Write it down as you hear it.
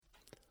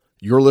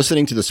You're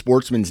listening to the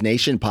Sportsman's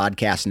Nation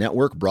Podcast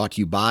Network, brought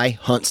to you by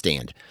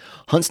HuntStand.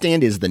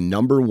 HuntStand is the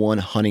 #1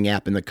 hunting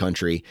app in the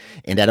country,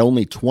 and at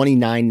only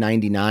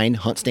 $29.99,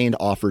 HuntStand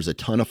offers a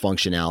ton of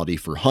functionality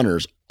for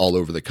hunters all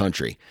over the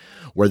country.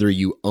 Whether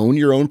you own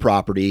your own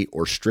property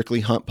or strictly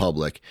hunt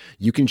public,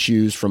 you can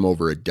choose from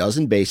over a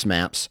dozen base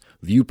maps,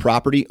 view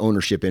property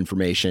ownership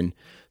information,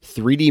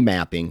 3D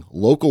mapping,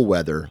 local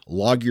weather,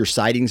 log your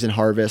sightings and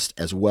harvest,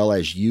 as well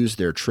as use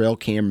their trail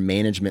cam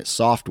management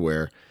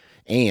software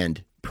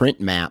and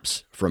print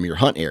maps from your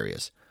hunt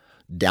areas.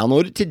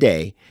 Download it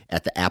today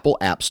at the Apple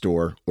App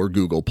Store or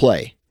Google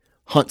Play.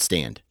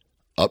 HuntStand.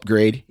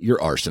 Upgrade your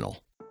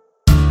arsenal.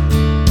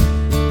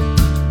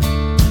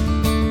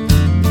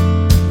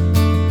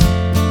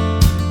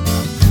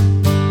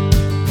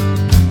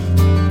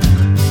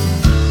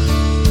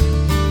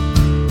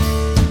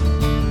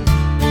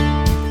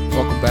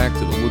 Welcome back to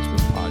the Woodsman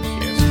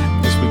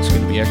Podcast. This week's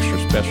going to be extra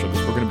special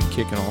because we're going to be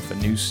kicking off a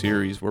new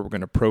series where we're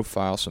going to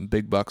profile some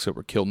big bucks that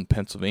were killed in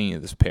Pennsylvania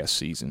this past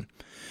season.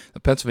 Now,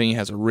 Pennsylvania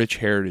has a rich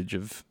heritage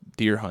of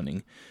deer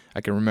hunting.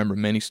 I can remember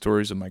many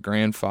stories of my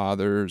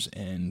grandfathers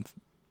and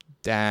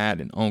dad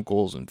and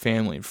uncles and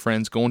family and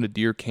friends going to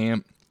deer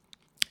camp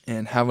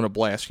and having a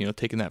blast,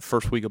 taking that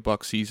first week of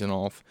buck season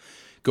off,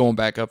 going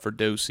back up for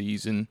doe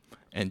season,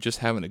 and just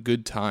having a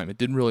good time. It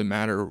didn't really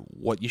matter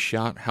what you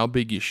shot, how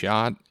big you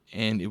shot,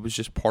 and it was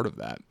just part of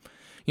that.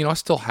 I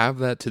still have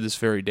that to this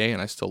very day,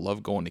 and I still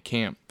love going to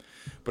camp.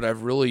 But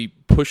I've really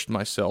pushed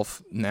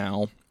myself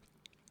now,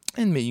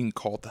 and maybe you can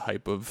call it the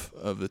hype of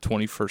the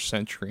 21st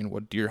century and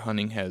what deer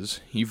hunting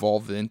has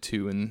evolved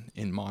into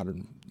in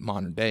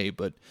modern day.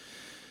 But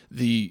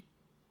the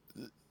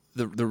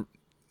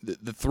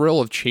thrill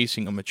of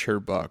chasing a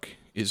mature buck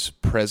is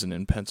present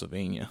in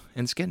Pennsylvania,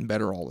 and it's getting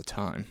better all the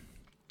time.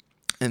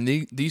 And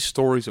these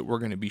stories that we're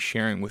going to be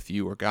sharing with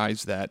you are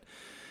guys that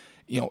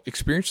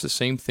experienced the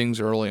same things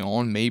early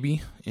on,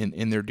 maybe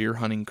in their deer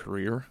hunting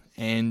career,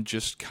 and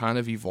just kind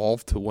of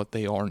evolved to what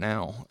they are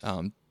now,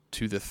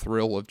 to the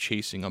thrill of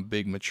chasing a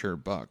big mature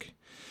buck.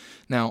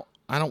 Now,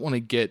 I don't want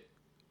to get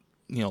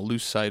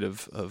lose sight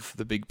of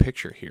the big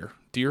picture here.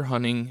 Deer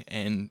hunting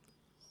and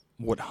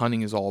what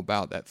hunting is all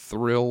about, that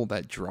thrill,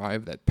 that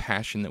drive, that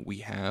passion that we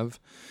have,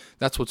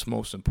 that's what's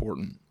most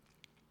important.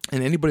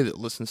 And anybody that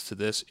listens to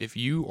this, if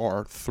you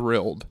are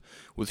thrilled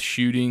with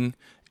shooting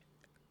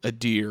a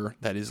deer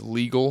that is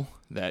legal,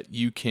 that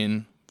you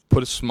can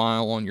put a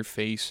smile on your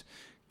face,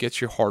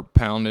 gets your heart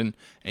pounding,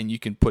 and you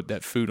can put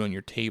that food on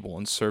your table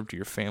and serve to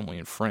your family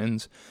and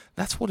friends,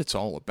 that's what it's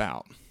all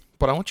about.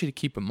 But I want you to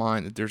keep in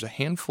mind that there's a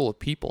handful of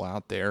people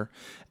out there,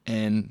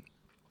 and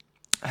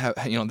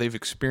they've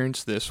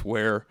experienced this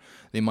where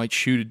they might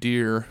shoot a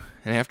deer,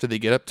 and after they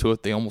get up to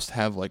it, they almost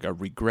have like a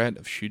regret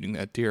of shooting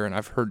that deer. And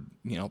I've heard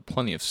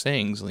plenty of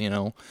sayings,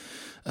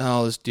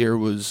 oh, this deer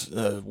was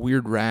a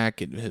weird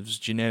rack, it was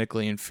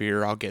genetically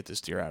inferior, I'll get this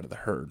deer out of the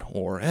herd.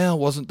 Or, it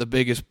wasn't the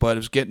biggest, but it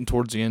was getting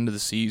towards the end of the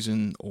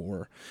season.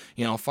 Or,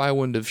 if I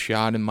wouldn't have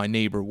shot him, my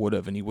neighbor would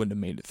have, and he wouldn't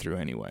have made it through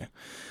anyway.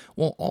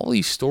 Well, all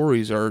these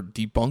stories are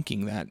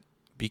debunking that,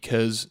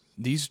 because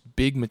these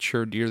big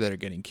mature deer that are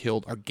getting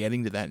killed are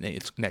getting to that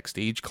next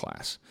age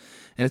class.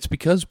 And it's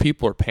because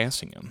people are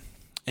passing them.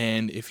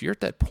 And if you're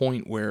at that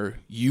point where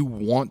you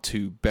want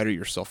to better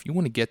yourself, you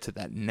want to get to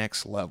that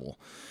next level,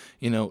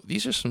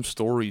 these are some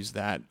stories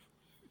that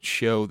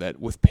show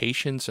that with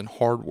patience and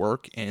hard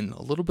work and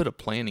a little bit of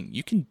planning,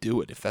 you can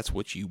do it if that's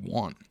what you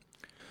want.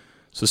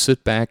 So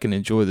sit back and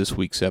enjoy this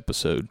week's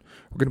episode.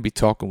 We're going to be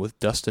talking with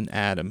Dustin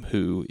Adam,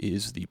 who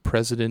is the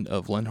president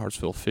of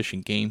Lenhartsville Fish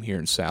and Game here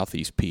in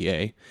Southeast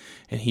PA,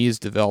 and he has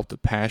developed a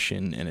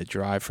passion and a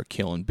drive for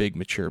killing big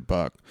mature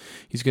buck.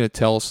 He's going to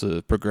tell us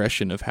the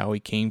progression of how he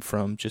came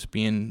from just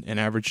being an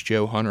average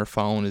Joe hunter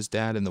following his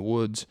dad in the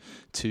woods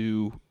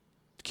to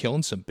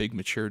killing some big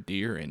mature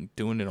deer and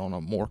doing it on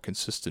a more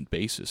consistent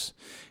basis.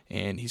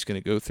 And he's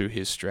going to go through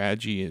his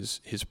strategy,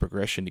 his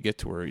progression to get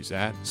to where he's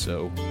at.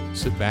 So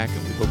sit back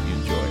and we hope you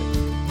enjoy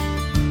it.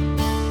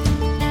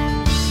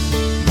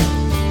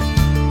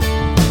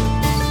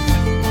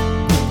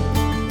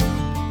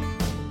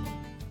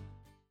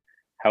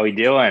 How we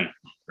doing?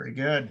 Pretty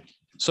good.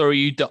 So are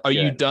you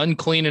done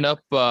cleaning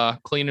up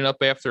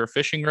after a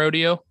fishing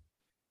rodeo?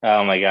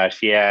 Oh my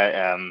gosh,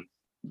 yeah.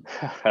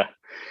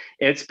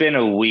 It's been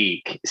a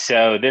week.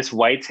 So this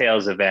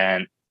Whitetails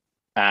event,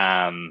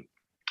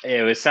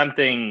 it was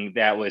something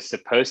that was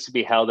supposed to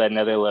be held at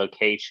another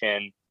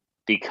location.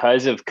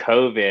 Because of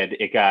COVID,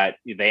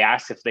 they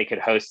asked if they could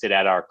host it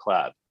at our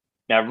club.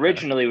 Now,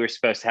 originally we were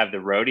supposed to have the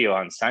rodeo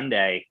on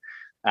Sunday,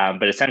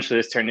 but essentially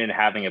this turned into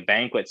having a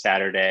banquet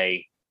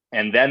Saturday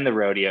and then the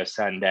rodeo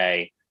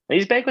Sunday.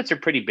 These banquets are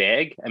pretty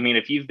big. I mean,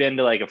 if you've been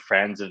to like a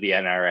Friends of the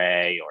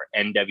NRA or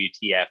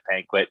NWTF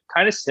banquet,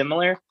 kind of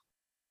similar,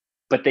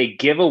 but they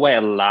give away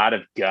a lot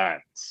of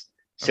guns.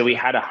 So we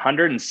had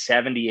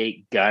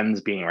 178 guns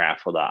being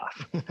raffled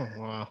off.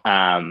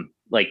 Wow.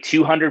 Like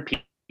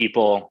 200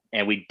 people,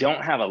 and we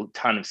don't have a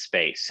ton of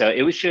space. So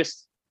it was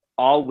just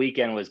all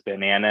weekend was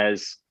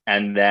bananas.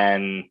 And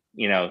then,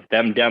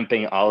 them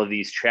dumping all of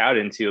these trout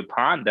into a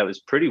pond that was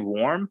pretty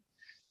warm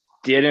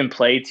didn't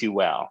play too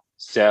well.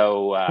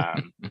 So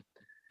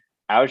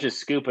I was just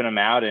scooping them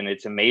out, and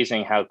it's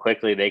amazing how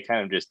quickly they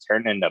kind of just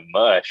turn into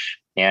mush.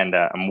 And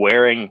I'm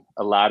wearing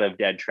a lot of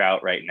dead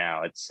trout right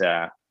now. It's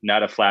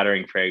not a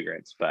flattering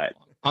fragrance, but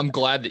I'm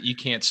glad that you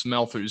can't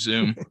smell through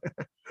Zoom.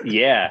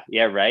 yeah,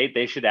 right.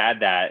 They should add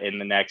that in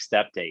the next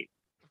update.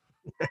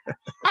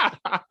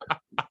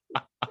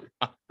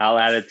 I'll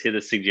add it to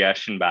the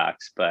suggestion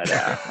box, but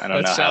I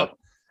don't know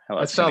how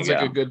that sounds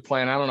like a good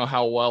plan. I don't know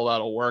how well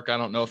that'll work. I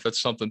don't know if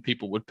it's something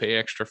people would pay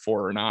extra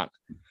for or not.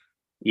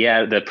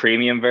 Yeah, the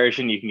premium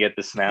version, you can get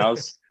the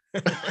smells.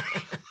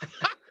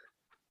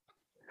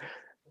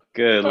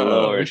 Good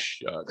Lord.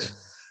 Shucks.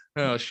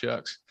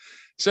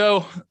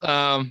 So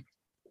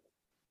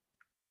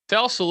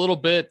tell us a little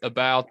bit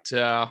about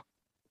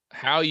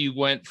how you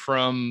went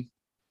from,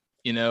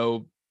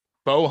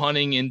 bow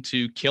hunting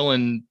into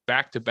killing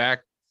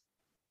back-to-back,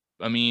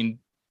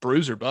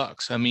 bruiser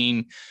bucks.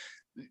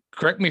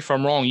 Correct me if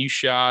I'm wrong, you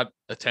shot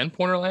a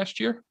 10-pointer last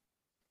year?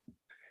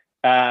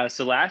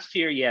 So last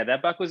year, yeah,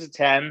 that buck was a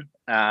 10.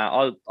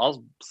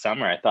 All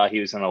summer, I thought he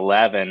was an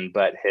 11,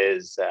 but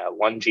his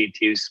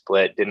 1G2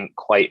 split didn't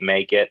quite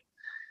make it.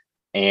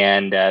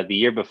 And the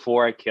year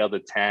before, I killed a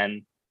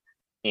 10.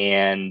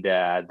 And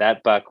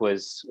that buck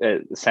was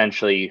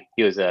essentially,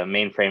 he was a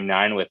mainframe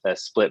 9 with a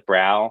split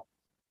brow.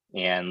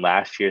 And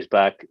last year's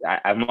buck,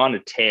 I'm on a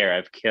tear.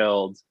 I've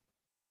killed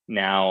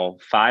now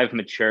 5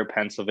 mature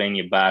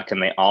Pennsylvania buck, and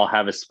they all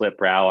have a split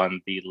brow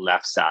on the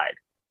left side.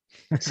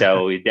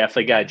 So we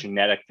definitely got a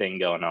genetic thing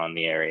going on in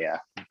the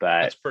area.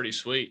 But that's pretty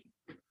sweet.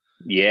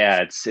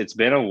 Yeah, it's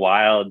been a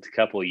wild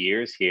couple of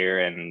years here,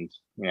 and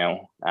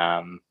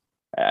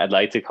I'd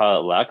like to call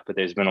it luck, but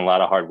there's been a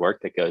lot of hard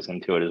work that goes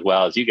into it as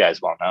well, as you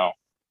guys well know.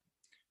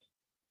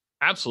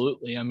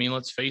 Absolutely.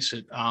 Let's face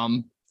it.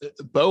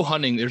 Bow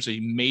hunting, there's a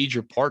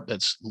major part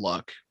that's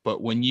luck,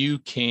 but when you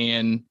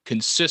can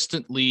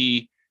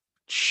consistently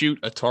shoot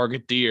a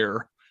target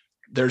deer,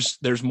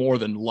 there's more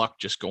than luck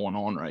just going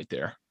on right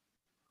there.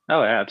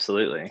 Oh,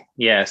 absolutely.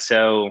 Yeah.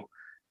 So,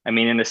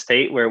 in a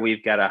state where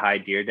we've got a high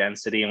deer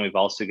density and we've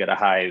also got a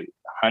high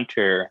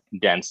hunter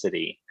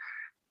density,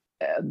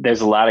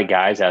 there's a lot of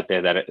guys out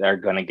there that are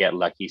going to get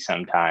lucky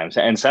sometimes.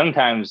 And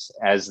sometimes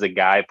as the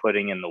guy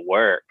putting in the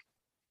work,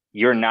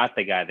 you're not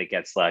the guy that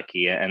gets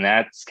lucky. And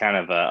that's kind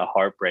of a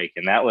heartbreak.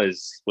 And that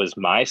was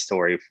my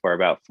story for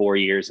about 4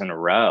 years in a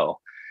row.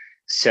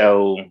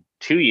 So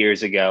 2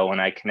 years ago, when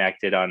I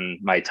connected on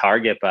my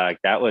target buck,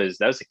 that was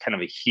kind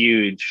of a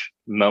huge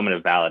moment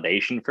of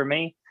validation for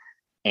me.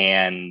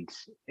 And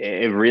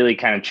it really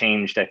kind of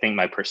changed, I think,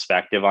 my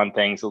perspective on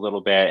things a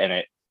little bit. And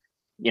it,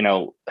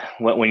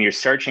 when you're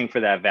searching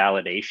for that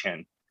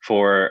validation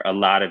for a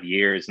lot of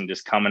years and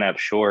just coming up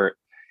short,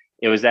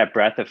 it was that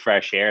breath of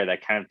fresh air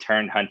that kind of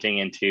turned hunting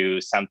into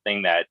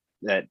something that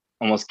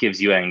almost gives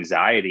you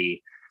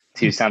anxiety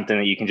to something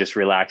that you can just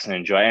relax and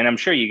enjoy. And I'm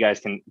sure you guys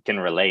can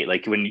relate.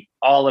 Like when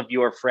all of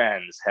your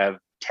friends have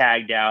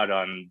tagged out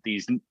on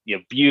these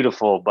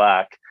beautiful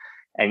buck,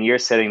 and you're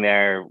sitting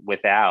there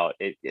without,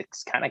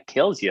 it's kind of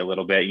kills you a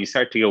little bit. You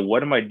start to go,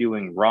 what am I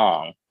doing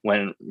wrong?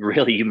 When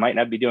really you might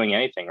not be doing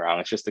anything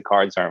wrong. It's just the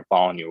cards aren't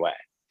falling your way.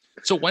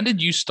 So when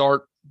did you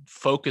start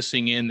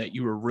focusing in that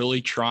you were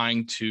really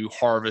trying to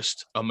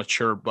harvest a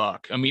mature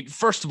buck?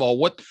 First of all,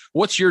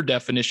 what's your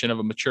definition of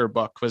a mature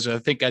buck? Because I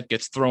think that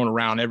gets thrown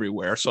around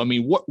everywhere. So,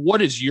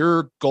 what is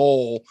your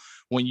goal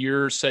when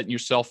you're setting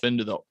yourself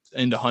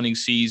into hunting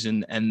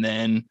season? And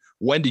then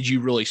when did you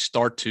really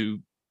start to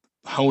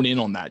hone in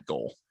on that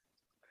goal?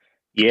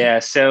 Yeah.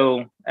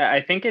 So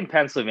I think in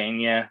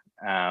Pennsylvania,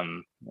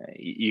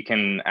 you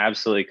can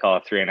absolutely call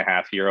a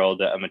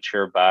 3.5-year-old a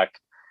mature buck.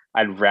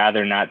 I'd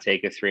rather not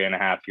take a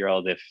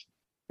 3.5-year-old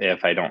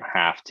if I don't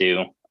have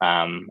to.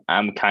 I'm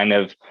kind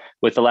of,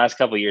 with the last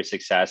couple of years'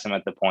 success, I'm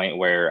at the point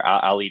where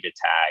I'll eat a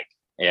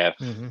tag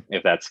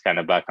if that's kind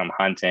of buck I'm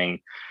hunting,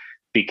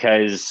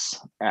 because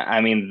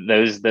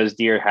those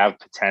deer have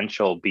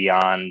potential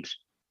beyond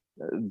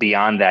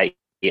that.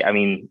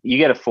 You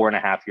get a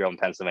 4.5-year-old in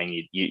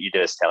Pennsylvania, you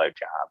did a stellar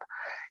job.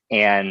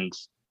 And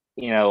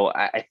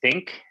I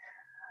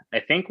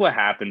think what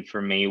happened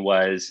for me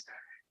was,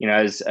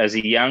 as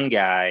a young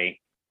guy,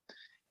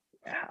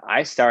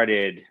 I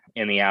started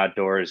in the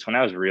outdoors when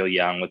I was real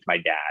young with my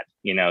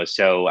dad,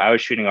 so I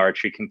was shooting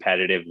archery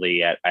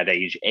competitively at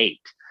age 8,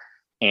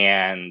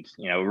 and,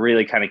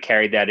 really kind of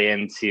carried that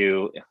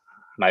into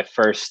my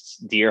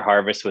first deer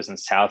harvest was in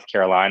South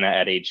Carolina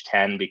at age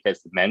 10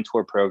 because the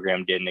mentor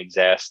program didn't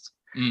exist.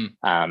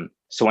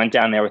 So went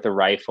down there with a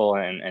rifle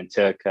and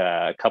took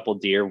a couple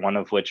deer, one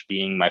of which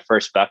being my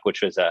first buck,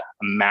 which was a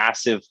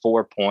massive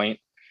 4-point.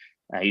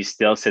 He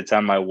still sits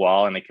on my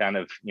wall, and it kind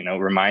of,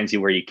 reminds you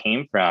where you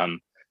came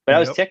from. But I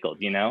was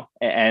tickled,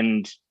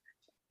 and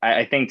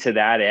I think to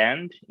that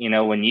end,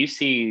 when you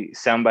see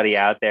somebody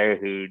out there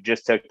who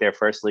just took their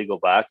first legal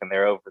buck and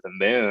they're over the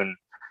moon,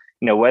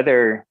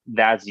 whether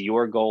that's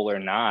your goal or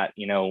not,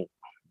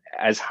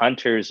 as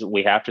hunters,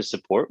 we have to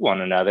support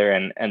one another,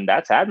 and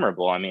that's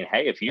admirable. I mean,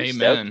 hey, if you're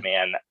stoked,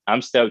 man,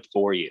 I'm stoked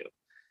for you.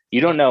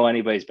 You don't know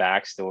anybody's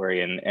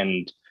backstory,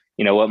 and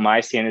what my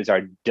standards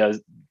are,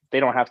 they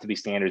don't have to be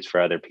standards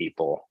for other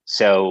people.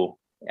 So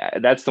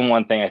that's the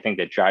one thing I think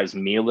that drives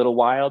me a little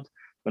wild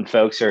when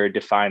folks are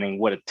defining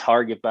what a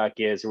target buck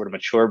is or what a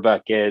mature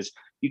buck is.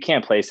 You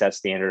can't place that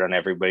standard on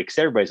everybody because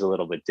everybody's a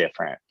little bit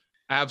different.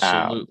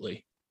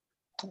 Absolutely.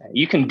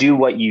 You can do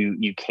what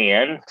you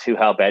can to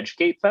help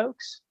educate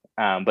folks,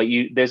 but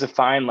there's a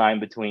fine line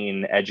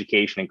between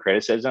education and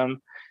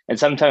criticism, and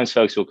sometimes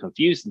folks will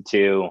confuse the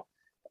two.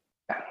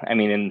 I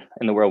mean,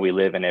 in the world we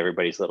live in,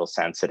 everybody's a little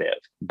sensitive,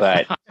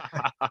 but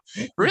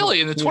really,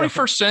 in the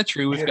 21st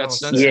century, we've got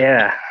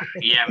sensitive.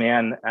 Yeah,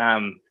 man.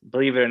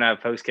 Believe it or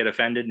not, folks get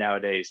offended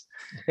nowadays,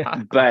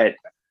 but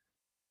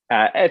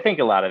I think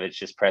a lot of it's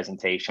just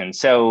presentation.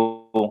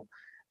 So,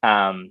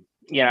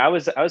 I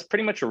was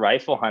pretty much a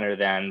rifle hunter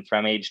then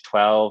from age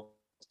 12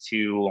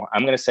 to,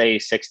 I'm going to say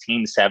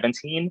 16,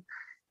 17.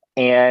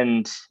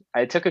 And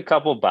I took a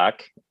couple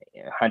buck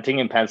hunting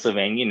in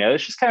Pennsylvania.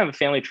 It's just kind of a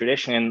family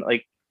tradition. And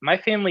like, my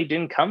family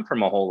didn't come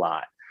from a whole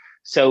lot.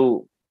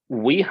 So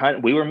we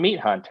were meat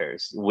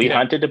hunters. We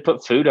hunted to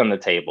put food on the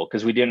table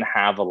because we didn't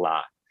have a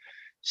lot.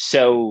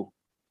 So,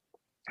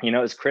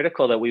 it's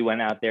critical that we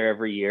went out there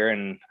every year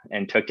and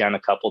took down a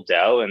couple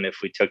doe. And if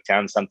we took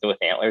down something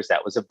with antlers,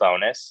 that was a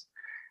bonus.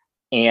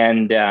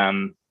 And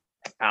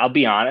I'll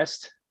be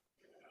honest,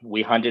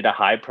 we hunted a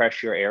high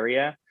pressure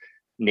area.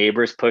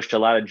 Neighbors pushed a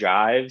lot of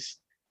drives.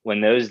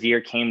 When those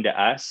deer came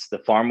to us, the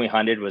farm we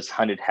hunted was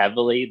hunted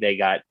heavily. They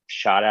got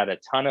shot at a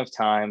ton of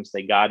times.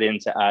 They got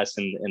into us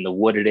in the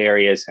wooded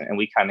areas, and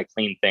we kind of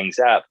cleaned things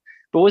up,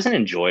 but it wasn't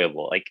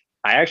enjoyable. Like,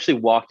 I actually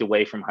walked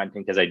away from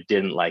hunting because I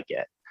didn't like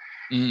it.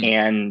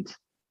 And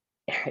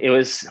it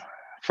was,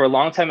 for a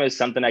long time, it was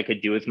something I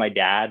could do with my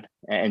dad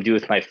and do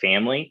with my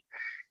family.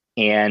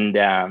 And,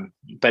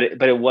 but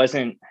it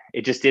wasn't,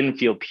 it just didn't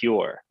feel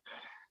pure.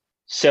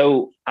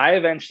 So I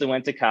eventually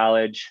went to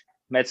college,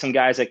 met some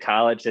guys at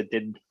college that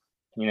did,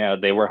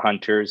 they were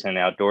hunters and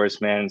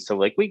outdoorsmen. So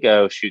like, we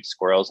go shoot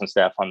squirrels and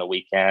stuff on the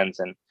weekends,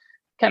 and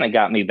kind of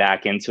got me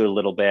back into it a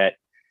little bit.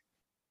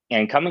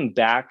 And coming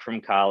back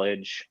from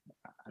college,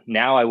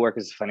 now I work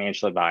as a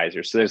financial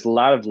advisor. So there's a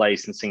lot of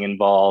licensing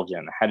involved,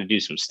 and I had to do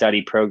some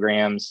study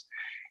programs.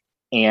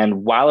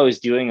 And while I was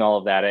doing all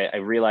of that, I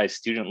realized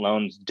student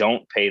loans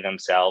don't pay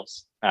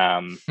themselves.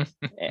 And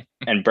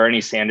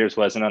Bernie Sanders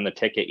wasn't on the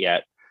ticket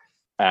yet.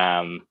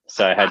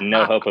 So I had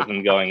no hope of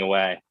him going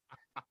away.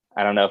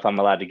 I don't know if I'm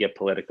allowed to get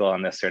political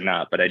on this or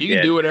not, but you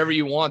can do whatever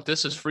you want.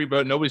 This is free,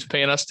 but nobody's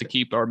paying us to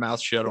keep our mouth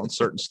shut on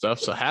certain stuff.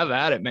 So have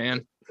at it,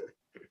 man.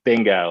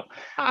 Bingo.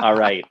 All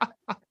right.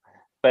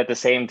 But at the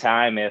same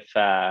time, if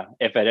at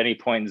any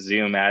point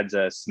Zoom adds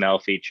a smell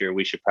feature,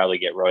 we should probably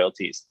get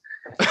royalties.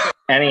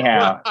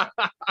 Anyhow,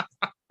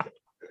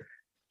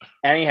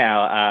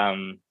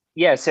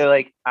 so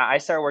like, I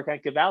started working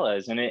at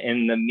Cabela's, and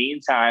in the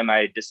meantime,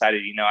 I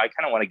decided, I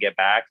kind of want to get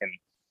back, and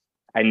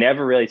I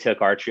never really took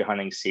archery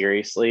hunting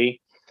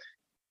seriously.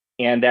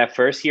 And that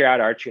first year out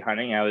archery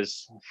hunting, I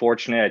was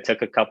fortunate. I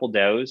took a couple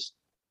does.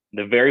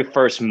 The very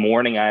first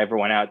morning I ever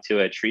went out to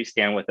a tree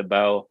stand with a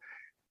bow,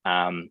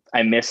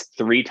 I missed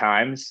 3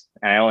 times,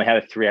 and I only had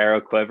a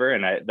 3-arrow quiver.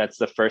 And that's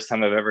the first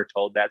time I've ever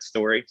told that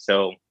story.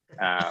 So,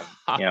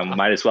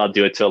 might as well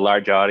do it to a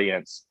large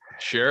audience.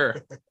 Sure.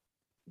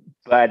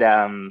 But,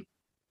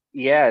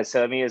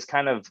 so, I mean, it's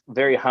kind of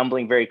very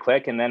humbling, very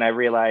quick. And then I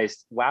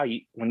realized, wow,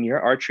 when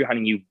you're archery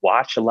hunting, you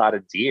watch a lot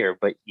of deer,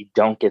 but you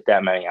don't get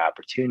that many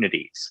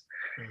opportunities.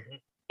 Mm-hmm.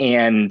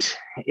 And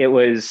it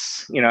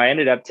was, I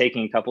ended up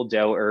taking a couple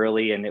doe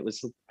early, and it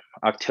was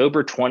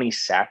October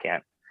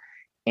 22nd.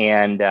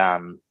 And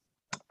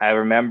I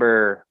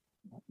remember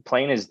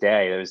plain as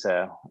day, it was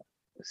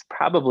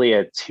probably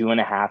a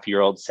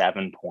 2.5-year-old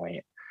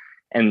 7-point.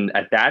 And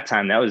at that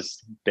time, that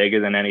was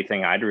bigger than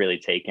anything I'd really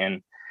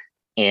taken.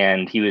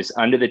 And he was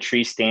under the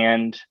tree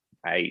stand.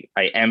 I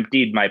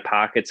emptied my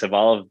pockets of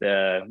all of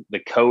the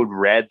code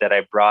red that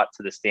I brought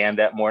to the stand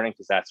that morning,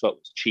 because that's what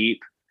was cheap.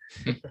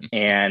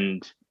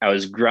 And I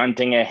was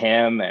grunting at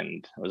him,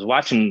 and I was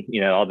watching,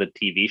 all the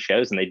TV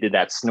shows, and they did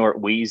that snort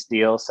wheeze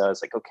deal. So I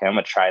was like, okay, I'm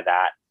going to try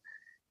that.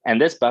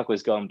 And this buck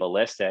was going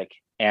ballistic.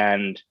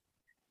 And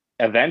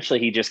eventually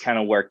he just kind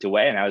of worked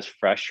away, and I was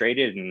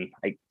frustrated, and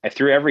I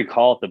threw every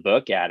call at the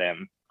book at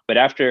him. But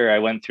after I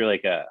went through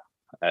like a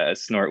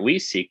snort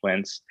wheeze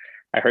sequence,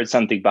 I heard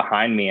something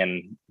behind me,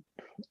 and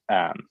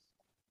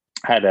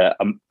had a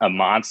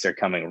monster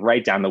coming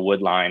right down the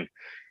wood line.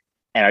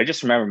 And I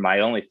just remember my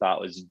only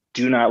thought was,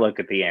 do not look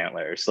at the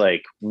antlers.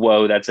 Like,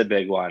 whoa, that's a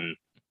big one.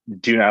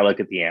 Do not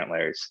look at the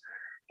antlers.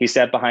 He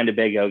sat behind a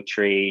big oak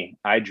tree.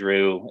 I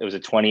drew. It was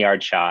a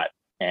 20-yard shot,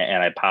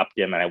 and I popped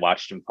him, and I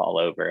watched him fall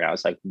over. And I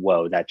was like,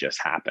 whoa, that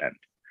just happened.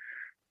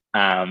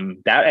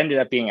 That ended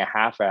up being a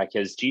half rack.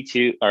 His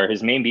G2, or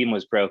his main beam,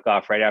 was broke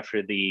off right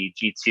after the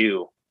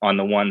G2 on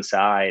the one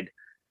side,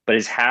 but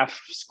his half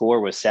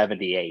score was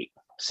 78.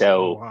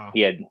 So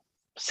He had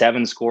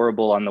 7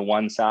 scoreable on the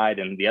one side,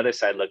 and the other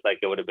side looked like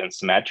it would have been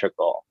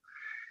symmetrical.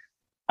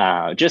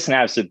 Just an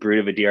absolute brute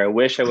of a deer. I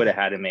wish I would have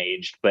had him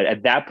aged, but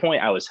at that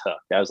point I was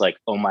hooked. I was like,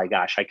 oh my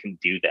gosh, I can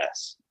do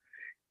this.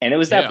 And it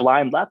was that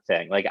blind luck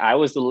thing. Like, I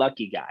was the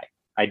lucky guy.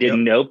 I did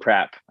no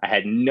prep. I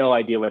had no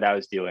idea what I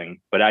was doing,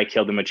 but I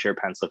killed a mature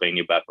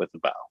Pennsylvania buck with a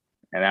bow.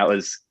 And that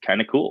was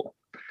kind of cool.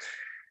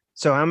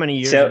 So how many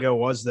years ago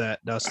was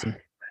that, Dustin?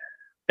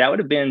 That would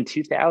have been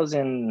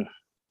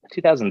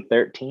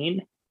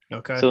 2013.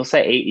 Okay. So we'll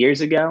say 8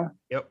 years ago.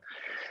 Yep.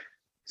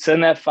 So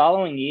in that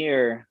following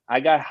year, I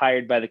got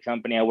hired by the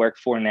company I work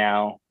for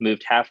now,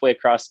 moved halfway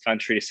across the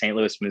country to St.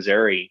 Louis,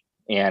 Missouri.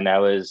 And I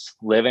was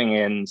living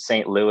in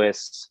St.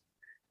 Louis,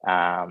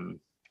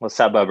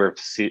 suburb of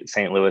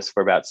St. Louis,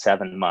 for about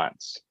 7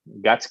 months.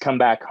 Got to come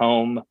back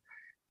home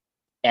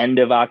end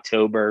of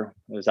October.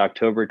 It was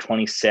October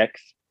 26th.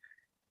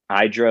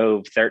 I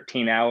drove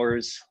 13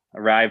 hours,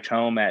 arrived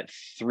home at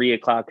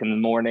 3:00 in the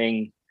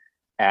morning.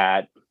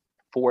 At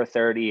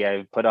 4:30,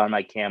 I put on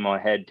my camo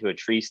and head to a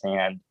tree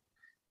stand.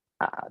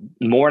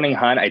 Morning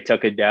hunt, I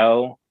took a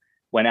doe,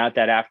 went out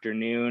that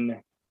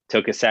afternoon,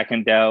 took a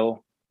second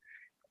doe.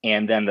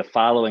 And then the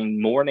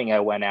following morning, I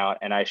went out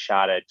and I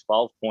shot a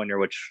 12 pointer,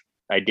 which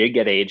I did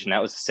get aged, and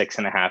that was a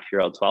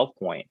 6.5-year-old 12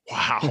 point.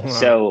 Wow.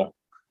 So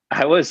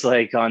I was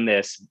like on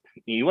this,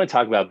 you want to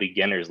talk about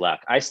beginner's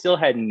luck. I still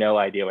had no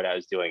idea what I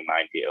was doing,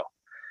 mind you.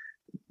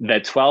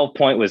 That 12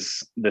 point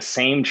was the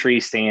same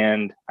tree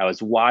stand. I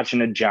was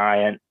watching a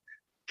giant,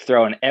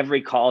 throwing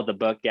every call of the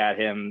book at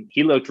him.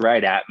 He looked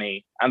right at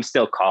me. I'm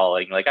still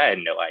calling. Like, I had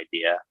no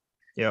idea.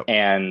 Yep.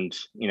 And,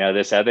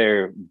 this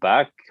other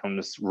buck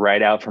comes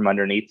right out from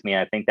underneath me.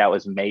 I think that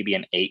was maybe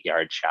an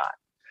 8-yard shot.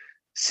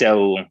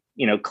 So,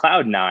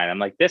 cloud 9, I'm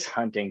like, this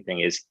hunting thing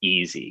is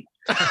easy.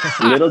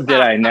 Little did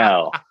I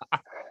know.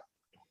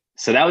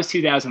 So that was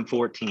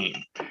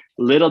 2014.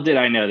 Little did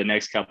I know the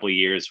next couple of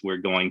years were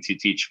going to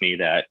teach me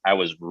that I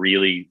was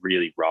really,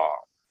 really wrong.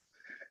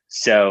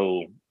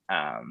 So,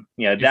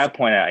 at that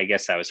point, I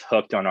guess I was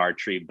hooked on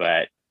archery,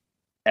 but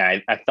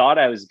I thought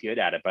I was good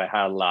at it, but I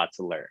had a lot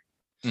to learn.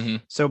 Mm-hmm.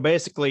 So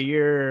basically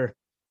you're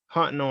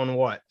hunting on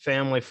what?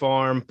 Family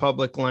farm,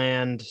 public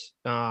land?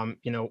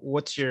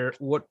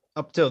 What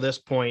up till this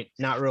point,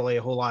 not really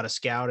a whole lot of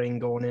scouting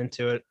going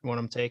into it when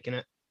I'm taking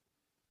it.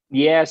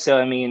 Yeah.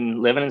 So,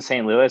 living in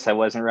St. Louis, I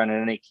wasn't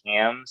running any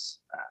cams.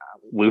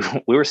 We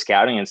were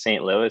scouting in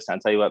St. Louis. I'll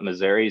tell you what,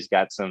 Missouri's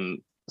got some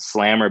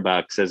slammer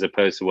bucks as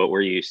opposed to what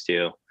we're used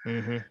to.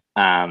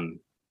 Mm-hmm.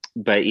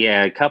 But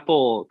yeah, a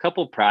couple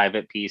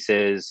private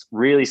pieces,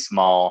 really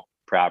small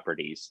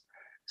properties.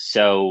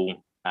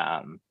 So,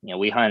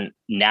 we hunt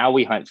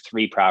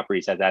 3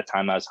 properties. At that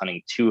time, I was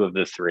hunting 2 of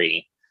the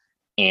 3.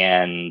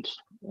 And,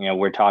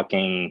 we're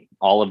talking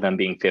all of them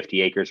being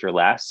 50 acres or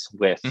less,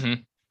 with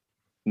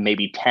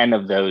maybe 10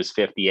 of those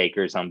 50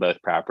 acres on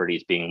both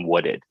properties being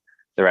wooded.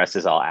 The rest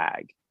is all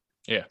ag.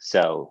 Yeah.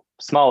 So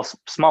small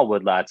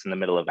woodlots in the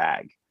middle of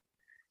ag.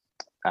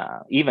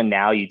 Even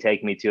now, you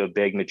take me to a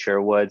big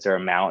mature woods or a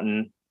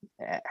mountain,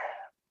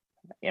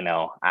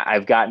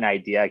 I've got an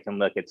idea. I can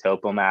look at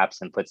topo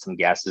maps and put some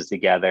guesses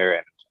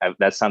together. And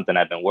that's something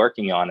I've been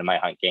working on in my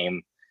hunt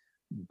game,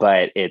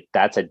 but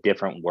that's a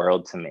different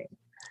world to me.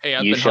 Hey,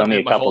 I've been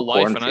hunting my whole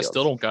life and I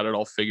still don't got it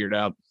all figured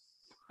out.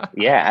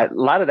 Yeah. A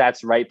lot of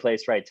that's right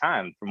place, right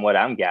time from what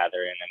I'm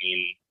gathering.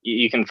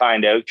 You can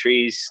find oak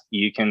trees,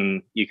 you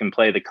can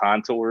play the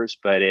contours,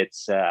 but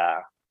it's,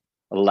 a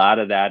lot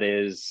of that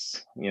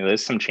is,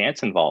 there's some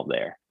chance involved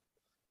there.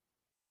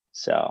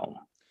 So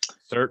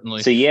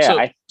certainly. So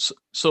yeah.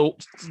 So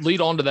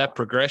lead on to that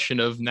progression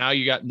of now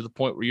you got to the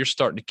point where you're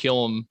starting to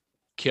kill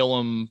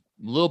them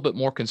a little bit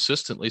more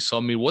consistently.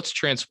 So, what's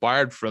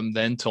transpired from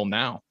then till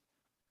now?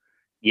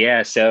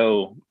 Yeah.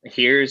 So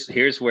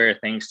here's where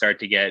things start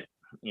to get,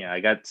 I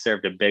got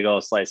served a big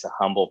old slice of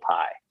humble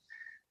pie.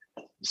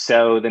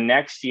 So the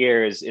next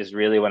year is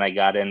really when I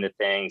got into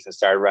things and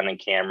started running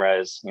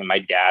cameras. My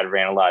dad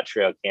ran a lot of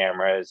trail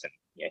cameras, and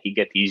he'd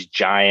get these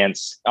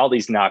giants, all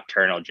these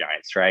nocturnal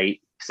giants,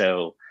 right?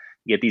 So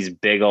you get these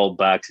big old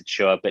bucks that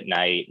show up at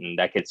night, and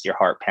that gets your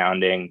heart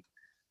pounding.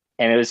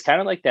 And it was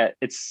kind of like that.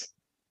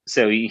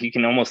 So you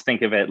can almost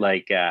think of it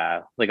like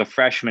a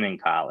freshman in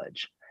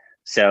college.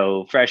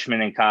 So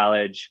freshman in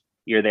college,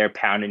 you're there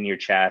pounding your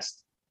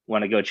chest,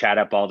 want to go chat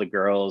up all the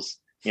girls,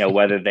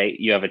 whether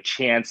you have a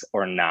chance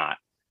or not.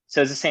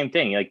 So it's the same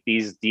thing. Like,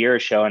 these deer are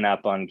showing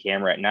up on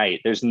camera at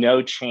night. There's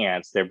no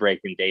chance they're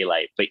breaking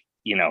daylight, but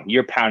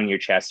you're pounding your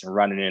chest and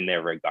running in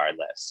there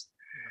regardless.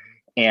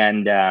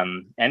 And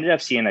ended up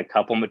seeing a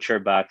couple mature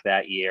buck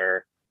that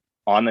year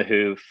on the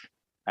hoof,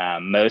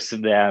 most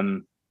of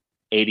them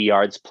 80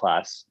 yards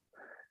plus.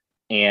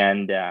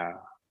 And I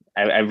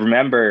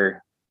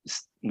remember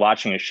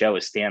watching a show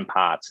with Stan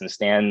Potts, and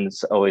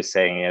Stan's always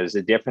saying there's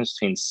a difference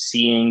between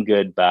seeing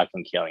good buck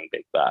and killing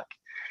big buck.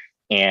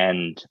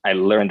 And I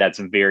learned that's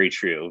very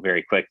true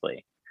very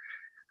quickly.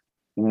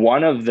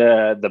 One of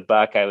the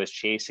buck I was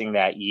chasing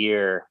that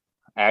year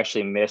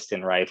actually missed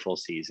in rifle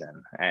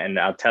season. And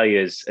I'll tell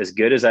you, as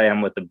good as I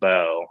am with the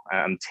bow,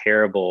 I'm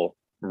terrible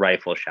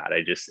rifle shot.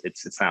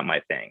 It's not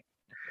my thing.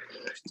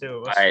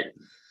 Too. But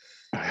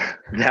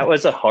that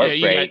was a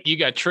heartbreak. Yeah, you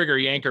got Trigger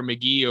Yanker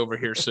McGee over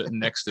here sitting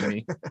next to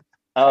me.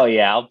 Oh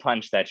yeah, I'll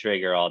punch that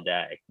trigger all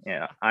day.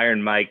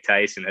 Iron Mike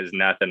Tyson has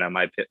nothing on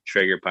my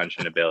trigger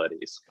punching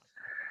abilities.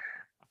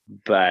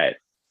 But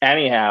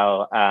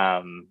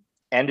anyhow,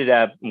 ended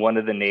up one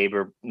of the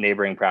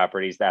neighboring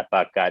properties, that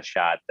buck got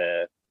shot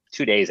the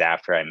 2 days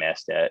after I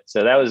missed it.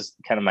 So that was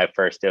kind of my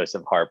first dose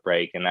of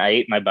heartbreak, and I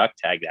ate my buck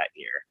tag that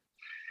year.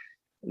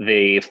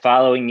 The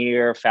following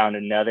year, found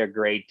another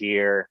great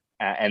deer,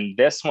 and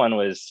this one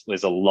was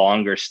a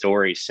longer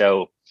story.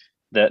 So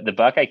the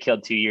buck I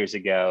killed 2 years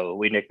ago,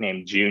 we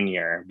nicknamed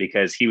Junior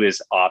because he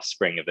was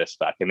offspring of this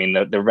buck. I mean,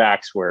 the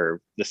racks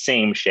were the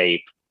same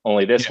shape,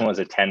 only this one was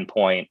a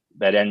 10-point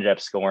that ended up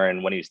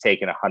scoring when he was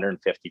taken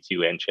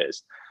 152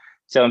 inches.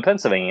 So in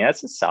Pennsylvania,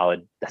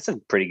 that's a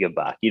pretty good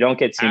buck. You don't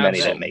get too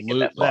many that make it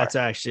that far. That's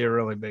actually a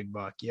really big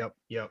buck. Yep.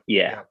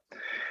 Yeah.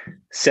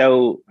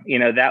 So,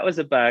 that was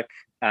a buck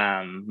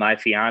my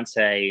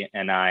fiance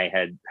and I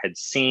had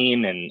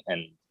seen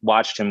and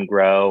watched him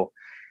grow.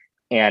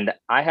 And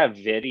I have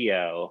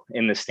video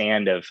in the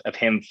stand of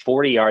him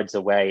 40 yards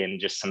away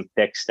and just some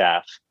thick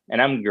stuff.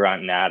 And I'm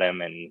grunting at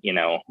him. And,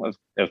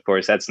 of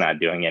course, that's not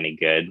doing any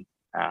good.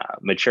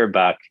 Mature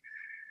buck,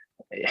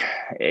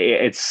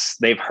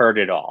 they've heard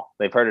it all.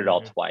 They've heard it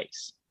all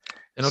twice.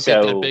 They don't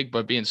get that big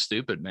by being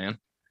stupid, man.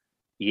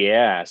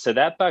 Yeah. So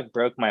that buck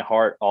broke my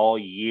heart all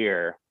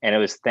year. And it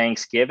was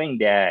Thanksgiving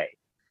Day.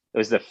 It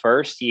was the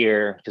first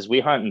year, because we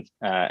hunt in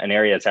an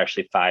area that's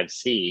actually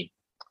 5C.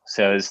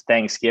 So it was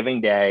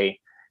Thanksgiving Day,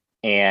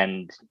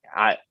 and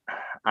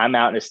I'm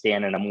out in a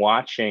stand and I'm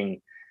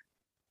watching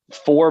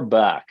 4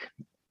 buck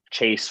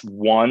chase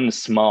one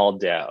small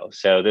doe.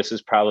 So this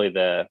is probably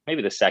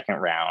maybe the second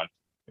round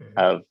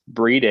of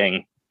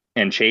breeding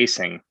and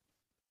chasing.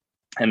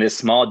 And this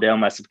small doe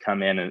must have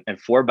come in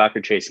and 4 buck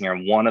are chasing her.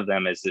 And one of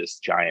them is this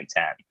giant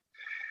 10.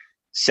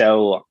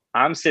 So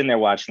I'm sitting there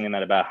watching them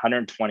at about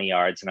 120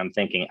 yards and I'm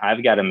thinking,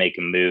 I've got to make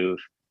a move.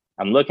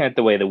 I'm looking at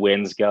the way the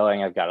wind's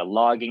going. I've got a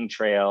logging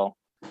trail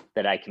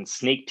that I can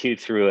sneak to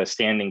through a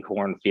standing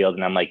cornfield.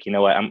 And I'm like, you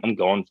know what? I'm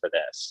going for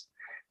this.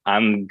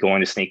 I'm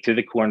going to sneak through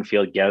the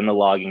cornfield, get on the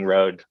logging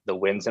road. The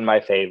wind's in my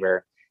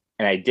favor.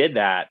 And I did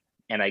that.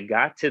 And I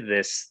got to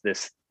this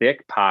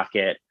thick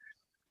pocket,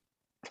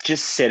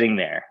 just sitting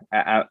there.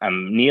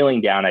 I'm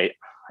kneeling down.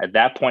 At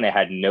that point, I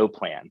had no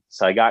plan.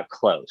 So I got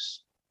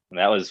close. And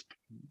that was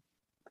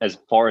as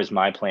far as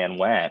my plan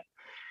went.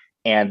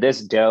 And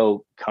this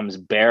doe comes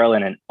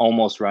barreling and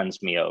almost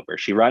runs me over.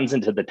 She runs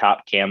into the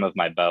top cam of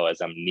my bow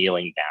as I'm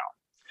kneeling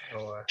down.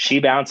 Oh. She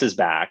bounces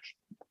back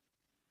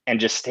and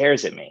just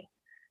stares at me.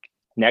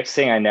 Next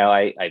thing I know,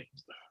 I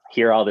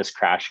hear all this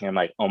crashing. I'm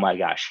like, oh my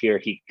gosh, here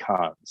he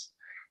comes.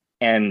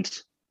 And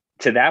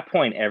to that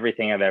point,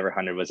 everything I've ever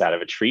hunted was out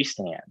of a tree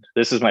stand.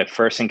 This is my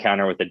first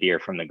encounter with a deer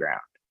from the ground.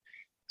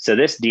 So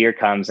this deer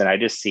comes and I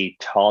just see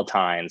tall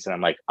tines and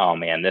I'm like, oh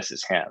man, this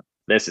is him.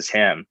 This is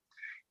him.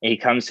 And he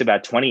comes to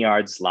about 20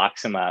 yards,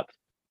 locks him up,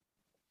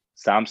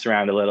 stomps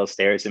around a little,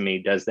 stares at me,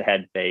 does the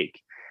head fake,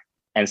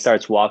 and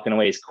starts walking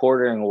away. He's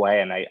quartering away.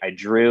 And I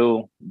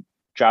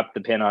dropped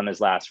the pin on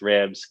his last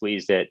rib,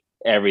 squeezed it.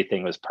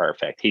 Everything was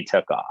perfect. He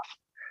took off.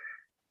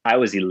 I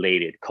was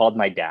elated, called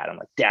my dad. I'm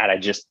like, Dad,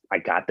 I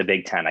got the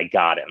Big 10. I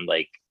got him.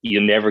 Like,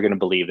 you're never going to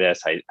believe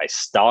this. I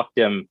stalked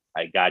him.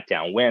 I got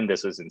downwind.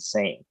 This was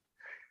insane.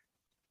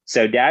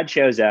 So Dad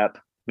shows up.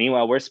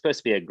 Meanwhile, we're supposed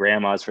to be at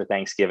grandma's for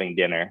Thanksgiving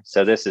dinner.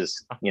 So this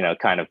is,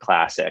 kind of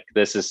classic.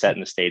 This is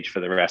setting the stage for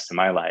the rest of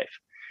my life.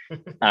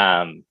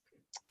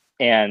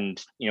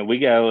 And, we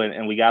go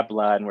and we got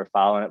blood and we're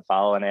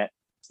following it.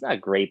 It's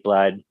not great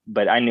blood,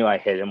 but I knew I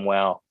hit him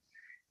well.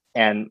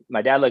 And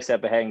my dad looks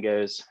up ahead and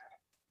goes,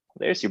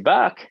 there's your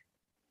buck.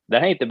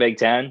 That ain't the Big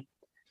 10.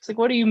 It's like,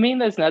 what do you mean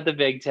that's not the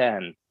Big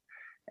 10?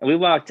 And we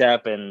walked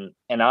up and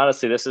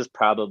honestly, this is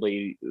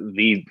probably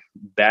the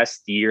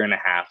best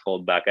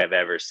 1.5-year-old buck I've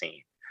ever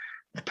seen.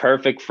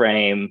 Perfect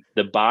frame.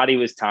 The body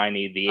was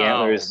tiny. The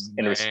antlers,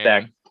 in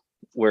respect,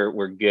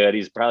 were good.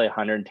 He's probably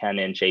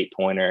 110-inch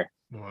 8-pointer.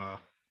 Wow.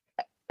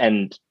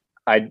 And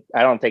I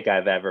don't think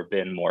I've ever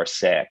been more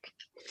sick.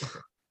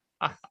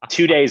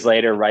 2 days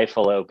later,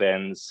 rifle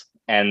opens,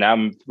 and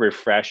I'm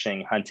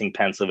refreshing Hunting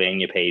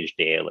Pennsylvania page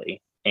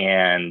daily.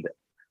 And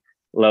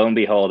lo and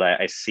behold,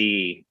 I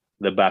see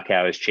the buck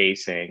I was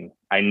chasing.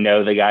 I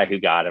know the guy who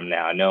got him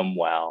now. I know him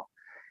well.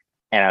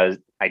 And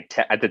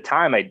at the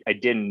time, I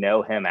didn't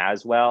know him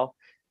as well,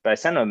 but I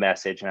sent him a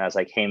message and I was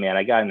like, hey man,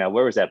 I got to know,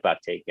 where was that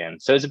buck taken?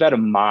 So it's about a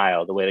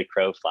mile the way the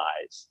crow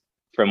flies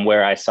from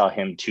where I saw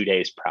him 2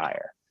 days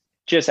prior.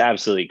 Just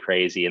absolutely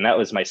crazy. And that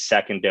was my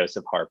second dose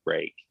of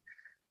heartbreak.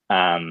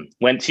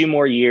 Went 2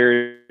 more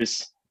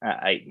years.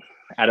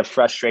 Out of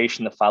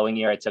frustration, the following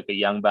year, I took a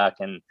young buck.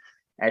 And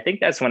I think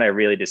that's when I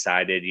really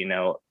decided,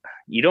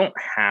 you don't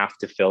have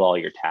to fill all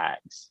your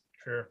tags.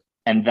 Sure.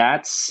 And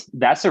that's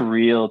a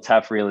real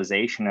tough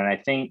realization. And I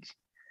think,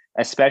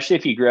 especially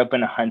if you grew up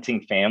in a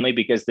hunting family,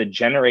 because the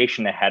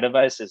generation ahead of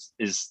us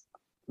is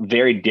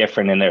very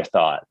different in their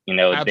thought.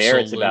 There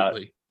it's about,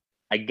 Absolutely.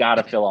 I got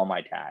to fill all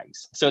my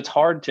tags. So it's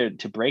hard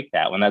to break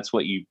that when that's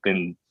what you've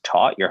been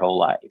taught your whole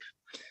life.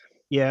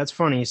 Yeah, it's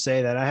funny you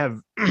say that. I have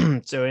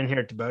so in here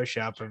at the bow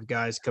shop, I have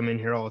guys come in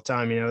here all the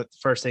time. The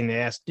first thing they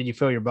ask, "Did you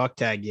fill your buck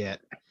tag yet?"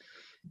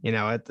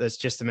 That's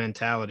just the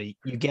mentality.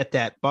 You get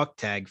that buck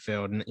tag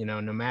filled, and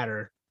no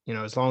matter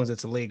as long as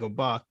it's a legal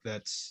buck,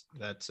 that's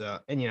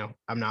and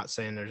I'm not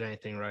saying there's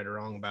anything right or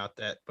wrong about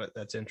that, but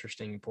that's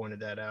interesting. You pointed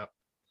that out.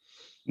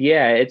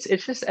 Yeah, it's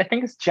just, I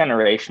think it's a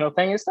generational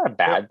thing. It's not a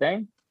bad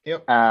thing.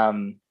 Yep.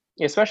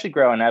 Especially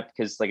growing up,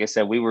 because like I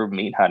said, we were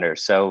meat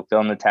hunters, so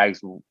filling the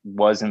tags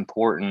was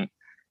important,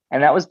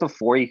 and that was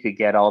before you could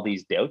get all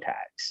these doe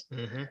tags.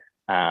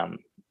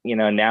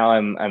 Mm-hmm. Now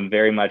I'm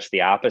very much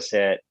the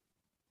opposite,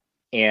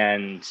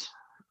 and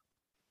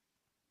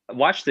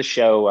watch the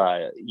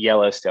show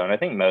Yellowstone. I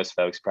think most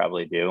folks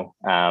probably do.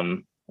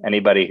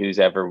 Anybody who's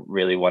ever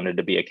really wanted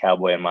to be a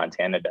cowboy in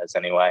Montana does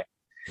anyway.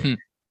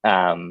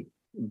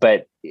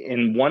 But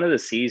in one of the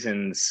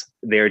seasons,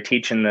 they were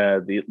teaching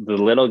the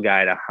little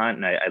guy to hunt,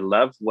 and I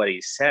love what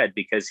he said,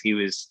 because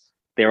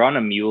they were on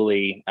a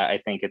muley, I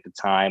think at the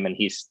time, and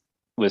he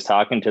was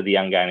talking to the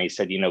young guy, and he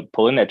said,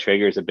 pulling that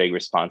trigger is a big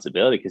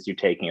responsibility, because you're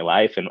taking a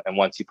life, and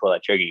once you pull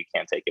that trigger, you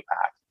can't take it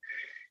back.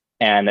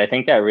 And I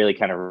think that really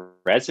kind of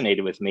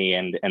resonated with me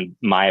and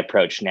my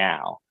approach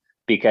now,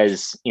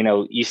 because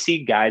you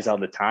see guys all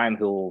the time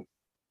who,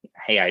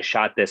 hey, I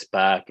shot this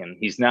buck and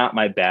he's not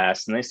my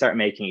best, and they start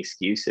making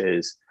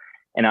excuses.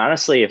 And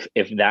honestly,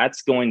 if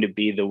that's going to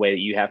be the way that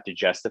you have to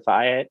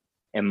justify it,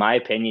 in my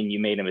opinion, you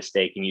made a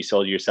mistake and you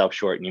sold yourself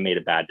short and you made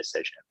a bad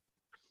decision.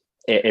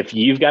 If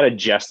you've got to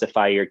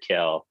justify your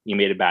kill, you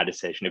made a bad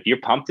decision. If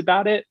you're pumped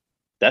about it,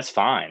 that's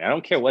fine. I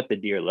don't care what the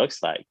deer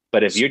looks like.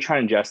 But if you're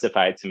trying to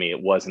justify it to me,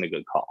 it wasn't a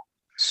good call.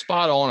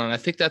 Spot on. And I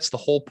think that's the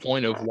whole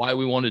point of why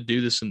we want to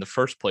do this in the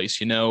first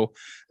place.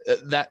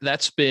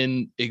 That's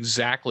been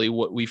exactly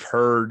what we've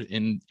heard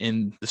in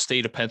the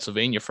state of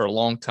Pennsylvania for a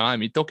long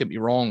time. Don't get me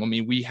wrong. I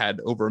mean, we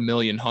had over 1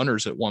 million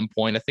hunters at one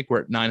point. I think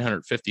we're at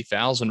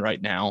 950,000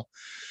 right now.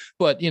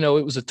 But, it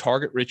was a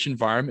target rich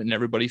environment and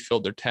everybody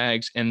filled their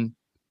tags. And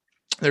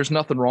there's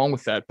nothing wrong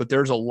with that. But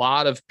there's a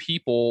lot of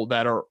people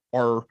that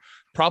are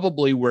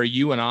probably where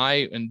you and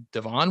I and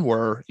Devon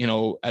were,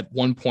 at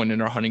one point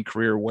in our hunting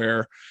career,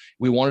 where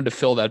we wanted to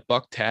fill that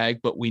buck tag,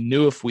 but we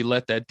knew if we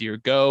let that deer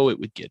go, it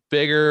would get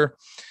bigger.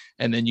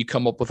 And then you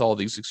come up with all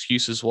these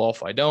excuses. Well,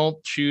 if I don't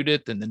shoot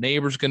it, then the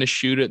neighbor's going to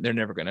shoot it. And they're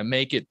never going to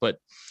make it. But,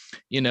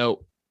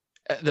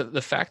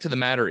 the fact of the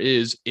matter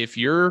is, if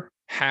you're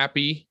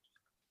happy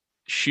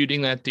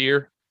shooting that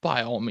deer,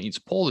 by all means,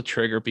 pull the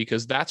trigger,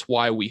 because that's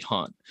why we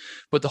hunt.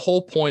 But the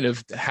whole point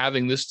of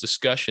having this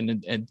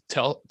discussion and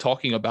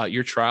talking about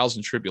your trials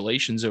and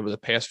tribulations over the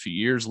past few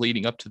years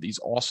leading up to these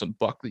awesome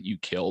buck that you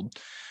killed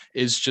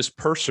is just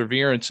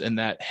perseverance, and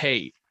that,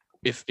 hey,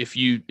 if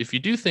you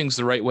do things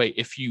the right way,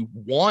 if you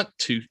want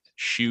to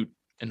shoot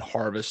and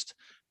harvest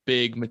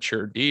big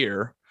mature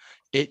deer,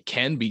 it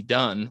can be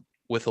done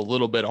with a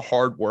little bit of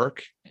hard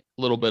work, a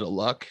little bit of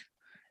luck,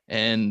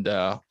 and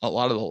a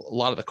lot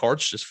of the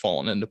cards just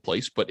falling into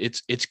place. But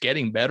it's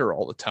getting better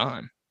all the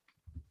time.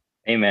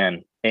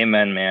 Amen,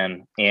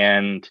 man.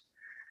 And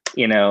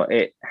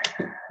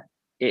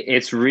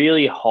it's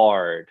really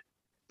hard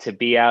to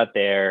be out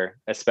there,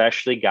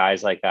 especially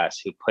guys like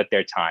us who put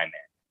their time in.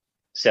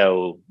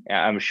 So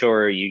I'm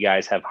sure you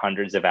guys have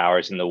hundreds of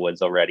hours in the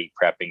woods already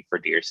prepping for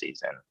deer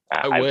season.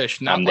 I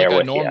wish, not like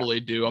I normally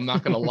do. I'm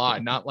not going to lie,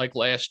 not like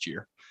last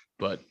year,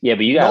 but yeah,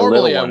 but you got a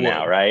little one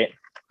now, right?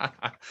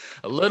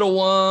 A little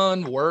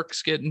one,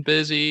 work's getting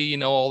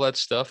busy, all that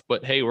stuff.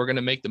 But hey, we're going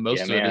to make the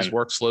most of it as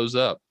work slows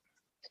up.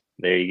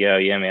 There you go.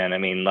 Yeah, man. I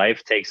mean,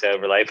 life takes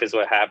over. Life is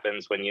what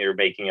happens when you're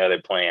making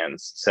other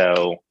plans.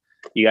 So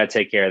you got to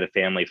take care of the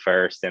family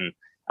first. And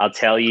I'll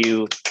tell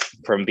you,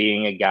 from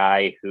being a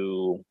guy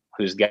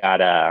who's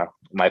got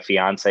my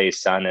fiance's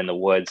son in the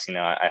woods,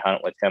 I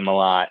hunt with him a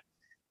lot.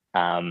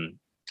 And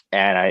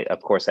I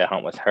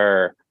hunt with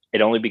her.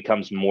 It only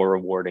becomes more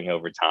rewarding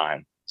over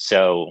time.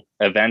 So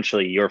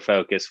eventually your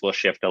focus will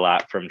shift a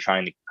lot from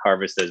trying to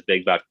harvest those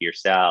big buck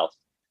yourself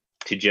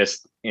to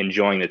just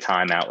enjoying the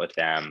time out with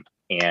them.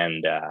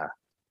 And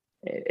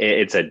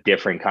it's a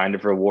different kind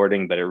of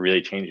rewarding, but it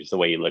really changes the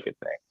way you look at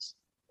things.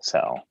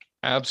 So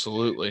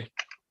absolutely.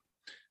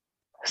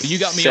 You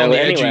got me on the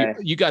edge.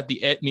 You got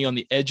me on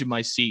the edge of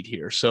my seat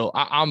here. So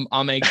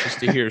I'm anxious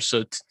to hear.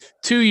 So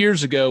 2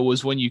 years ago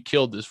was when you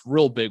killed this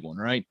real big one,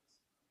 right?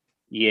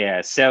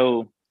 Yeah.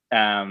 So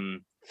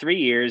 3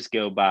 years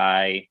go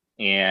by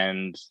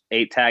and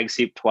ate tag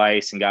soup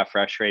twice and got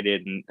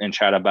frustrated and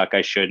shot a buck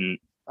I shouldn't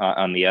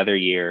on the other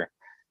year.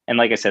 And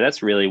like I said,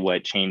 that's really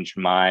what changed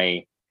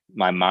my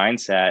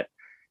mindset.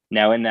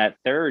 Now in that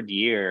third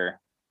year,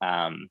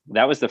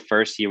 that was the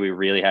first year we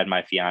really had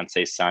my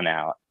fiance's son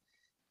out.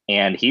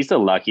 And he's the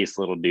luckiest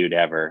little dude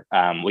ever.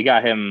 We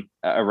got him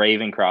a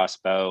Raven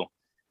crossbow.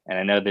 And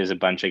I know there's a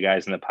bunch of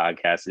guys in the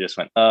podcast that just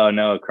went, oh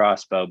no, a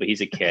crossbow, but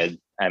he's a kid.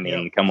 I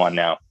mean, Come on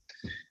now.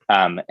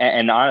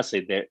 And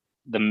honestly,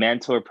 the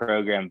mentor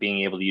program,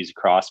 being able to use a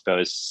crossbow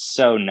is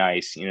so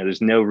nice.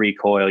 There's no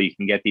recoil. You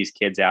can get these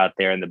kids out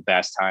there in the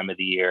best time of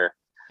the year.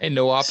 And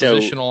no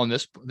opposition on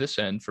this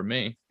end for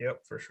me.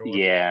 Yep, for sure.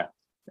 Yeah.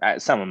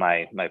 Some of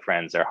my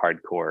friends are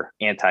hardcore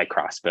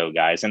anti-crossbow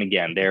guys. And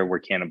again,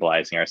 we're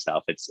cannibalizing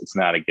ourselves. It's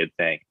not a good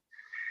thing.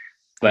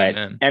 But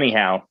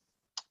anyhow,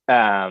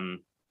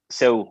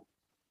 so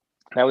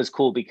that was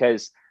cool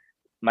because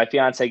my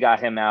fiance got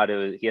him out.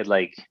 He had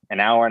like an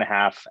hour and a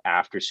half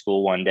after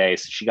school one day.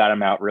 So she got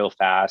him out real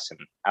fast. And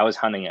I was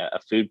hunting a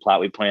food plot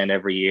we planned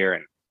every year.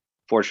 And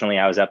fortunately,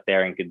 I was up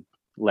there and could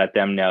let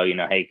them know,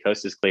 hey,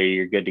 coast is clear.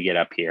 You're good to get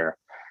up here.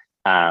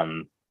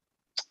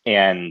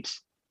 And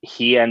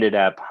he ended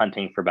up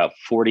hunting for about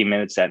 40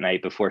 minutes that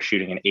night before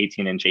shooting an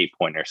 18-inch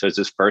 8-pointer. So it's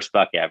his first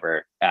buck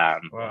ever,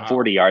 wow.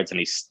 40 yards, and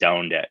he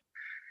stoned it.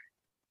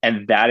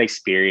 And that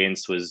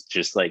experience was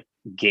just like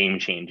game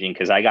changing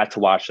because I got to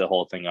watch the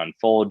whole thing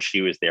unfold.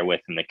 She was there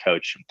with him to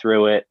coach him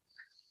through it.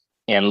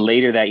 And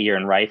later that year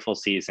in rifle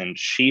season,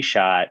 she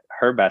shot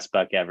her best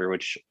buck ever,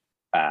 which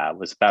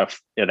was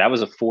that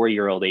was a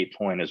 4-year-old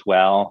 8-point as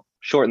well.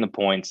 Short in the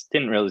points,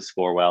 didn't really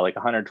score well, like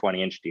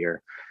 120-inch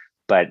deer,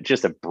 but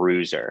just a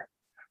bruiser.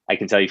 I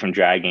can tell you from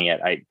dragging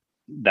it,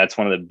 that's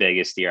one of the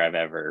biggest deer I've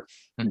ever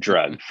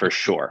drugged for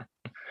sure.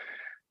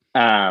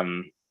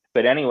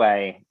 But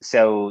anyway,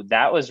 so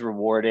that was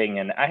rewarding.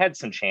 And I had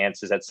some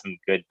chances at some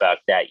good buck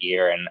that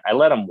year. And I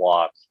let him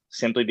walk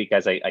simply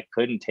because I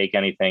couldn't take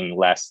anything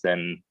less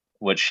than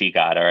what she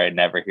got, or I'd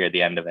never hear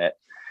the end of it.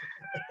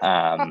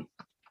 And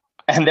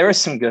there were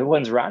some good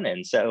ones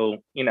running. So,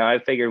 I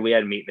figured we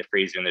had meat in the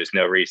freezer and there's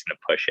no reason to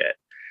push it.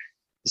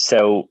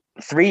 So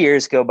 3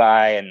 years go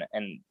by and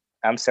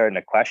I'm starting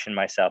to question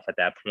myself at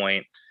that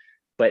point.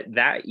 But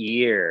that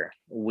year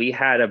we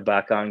had a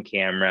buck on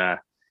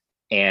camera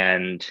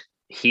and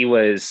he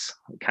was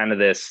kind of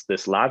this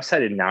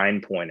lopsided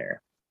 9-pointer.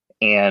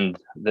 And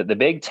the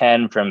Big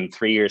Ten from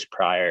 3 years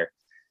prior,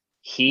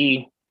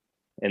 he,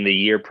 in the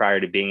year prior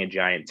to being a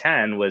giant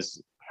 10,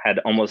 had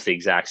almost the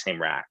exact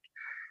same rack.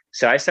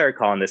 So I started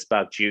calling this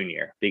buck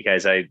Junior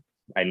because I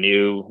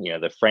knew,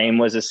 the frame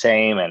was the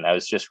same and I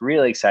was just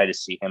really excited to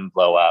see him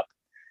blow up.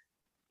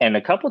 And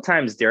a couple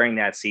times during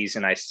that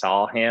season, I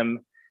saw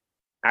him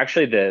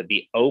actually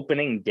the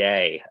opening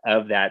day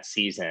of that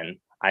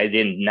season. I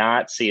did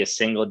not see a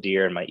single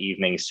deer in my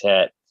evening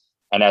sit.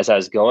 And as I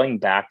was going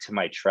back to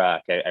my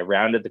truck, I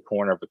rounded the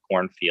corner of a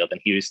cornfield and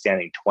he was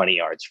standing 20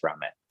 yards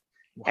from it.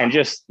 Wow. And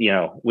just,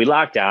 we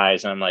locked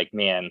eyes and I'm like,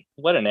 man,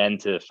 what an end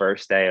to the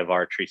first day of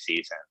archery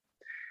season.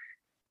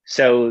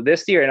 So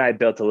this deer and I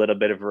built a little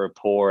bit of a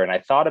rapport and I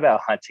thought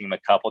about hunting him a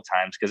couple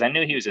times because I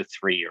knew he was a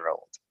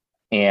 3-year-old.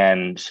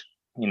 And,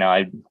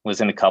 I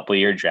was in a couple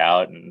year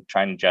drought and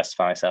trying to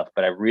justify myself,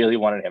 but I really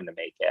wanted him to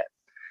make it.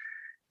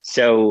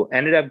 So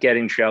ended up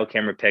getting trail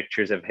camera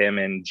pictures of him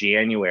in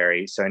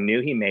January. So I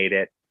knew he made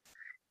it.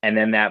 And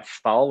then that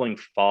following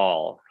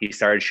fall, he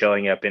started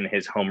showing up in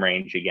his home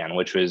range again,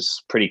 which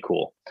was pretty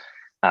cool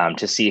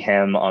to see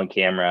him on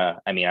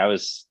camera. I mean, I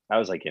was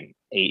like an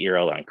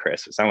 8-year-old on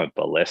Christmas. I went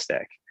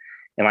ballistic.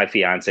 And my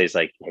fiance is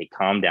like, hey,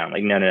 calm down.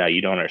 Like, no,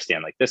 you don't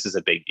understand. Like, this is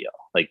a big deal.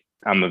 Like,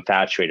 I'm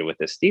infatuated with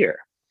this deer.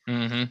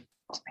 Mm-hmm.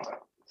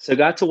 So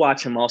got to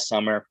watch him all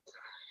summer.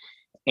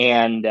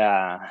 And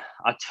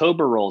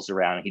October rolls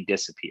around and he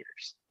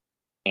disappears.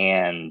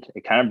 And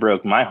it kind of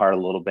broke my heart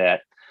a little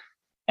bit.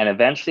 And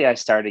eventually I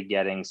started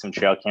getting some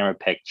trail camera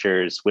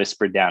pictures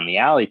whispered down the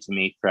alley to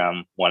me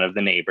from one of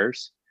the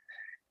neighbors.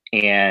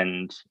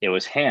 And it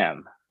was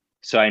him.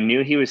 So I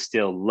knew he was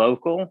still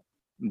local,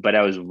 but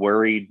I was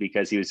worried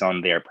because he was on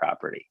their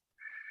property.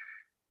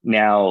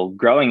 Now,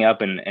 growing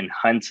up and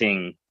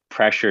hunting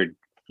pressured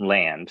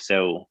land.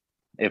 So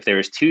if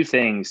there's two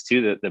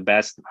the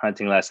best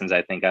hunting lessons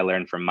I think I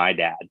learned from my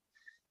dad,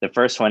 the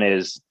first one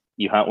is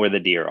you hunt where the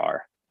deer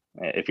are.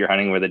 If you're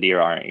hunting where the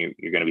deer aren't,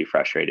 you're going to be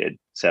frustrated.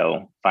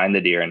 So find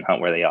the deer and hunt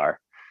where they are.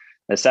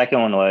 The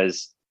second one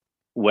was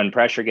when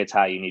pressure gets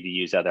high, you need to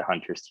use other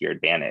hunters to your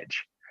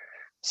advantage.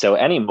 So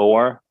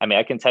anymore, I mean,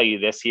 I can tell you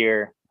this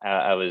year,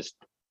 I was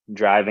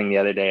driving the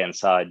other day and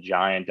saw a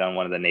giant on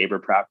one of the neighbor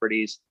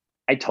properties.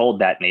 I told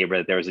that neighbor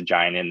that there was a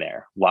giant in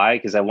there. Why?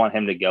 Because I want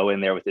him to go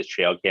in there with his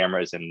trail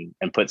cameras and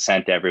put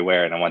scent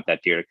everywhere. And I want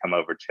that deer to come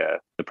over to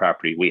the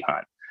property we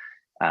hunt.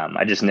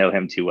 I just know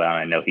him too well. And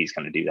I know he's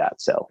going to do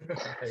that. So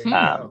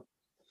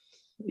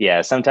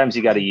yeah, sometimes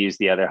you got to use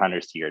the other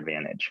hunters to your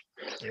advantage.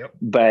 Yep.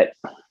 But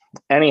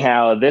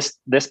anyhow,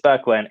 this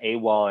buck went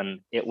AWOL and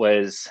it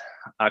was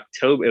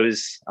October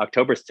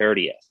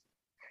 30th.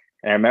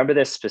 And I remember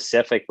this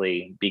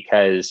specifically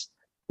because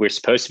we're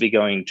supposed to be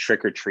going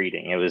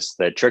trick-or-treating. It was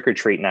the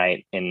trick-or-treat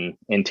night in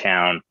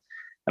town.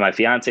 And my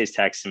fiance's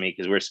texting me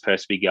because we're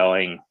supposed to be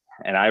going.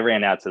 And I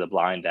ran out to the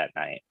blind that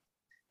night.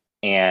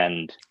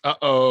 And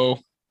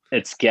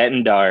it's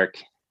getting dark.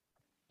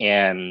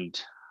 And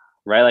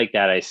right like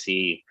that, I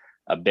see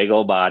a big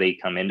old body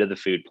come into the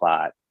food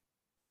plot.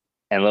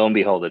 And lo and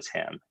behold, it's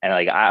him. And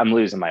like, I'm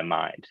losing my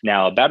mind.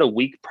 Now, about a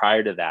week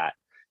prior to that,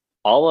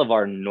 all of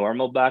our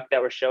normal buck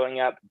that were showing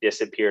up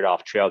disappeared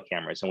off trail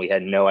cameras, and we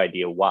had no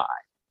idea why.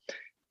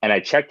 And I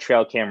checked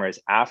trail cameras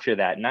after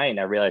that night, and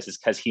I realized it's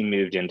because he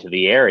moved into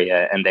the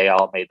area and they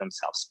all made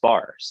themselves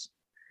sparse.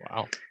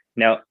 Wow.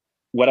 Now,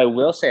 what I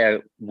will say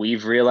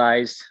we've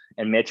realized,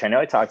 and Mitch, I know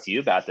I talked to you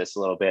about this a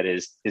little bit,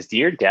 is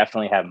deer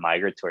definitely have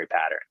migratory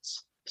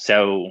patterns.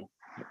 So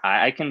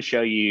I can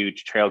show you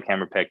trail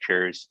camera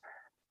pictures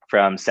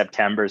from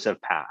Septembers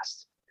of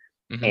past.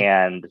 Mm-hmm.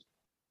 And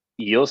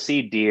you'll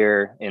see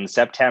deer in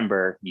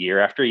September year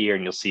after year,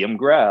 and you'll see them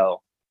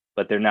grow,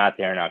 but they're not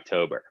there in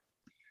October.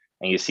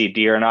 And you see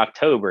deer in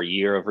October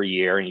year over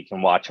year, and you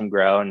can watch them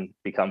grow and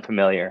become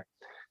familiar.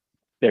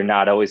 They're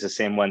not always the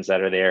same ones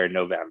that are there in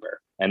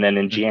November. And then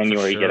in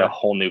January, you get a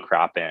whole new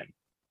crop in.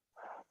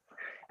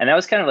 And that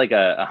was kind of like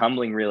a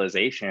humbling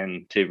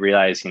realization to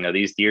realize,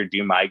 these deer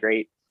do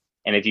migrate.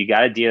 And if you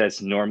got a deer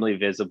that's normally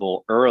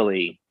visible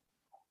early,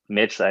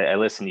 Mitch, I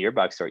listened to your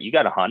buck story, you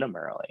got to hunt them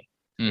early.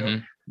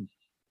 Mm-hmm.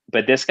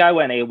 But this guy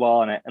went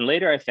AWOL, and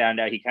later I found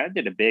out he kind of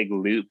did a big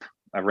loop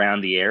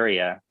around the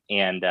area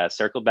and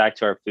circled back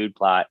to our food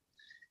plot.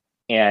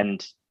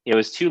 And it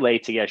was too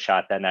late to get a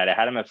shot that night. I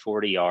had him at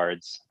 40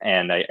 yards,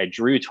 and I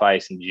drew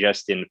twice and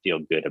just didn't feel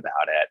good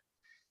about it.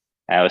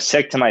 I was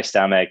sick to my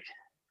stomach,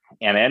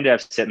 and I ended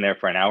up sitting there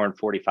for an hour and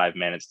 45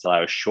 minutes till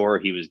I was sure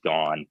he was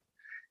gone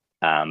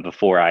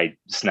before I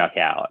snuck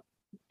out,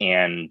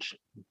 and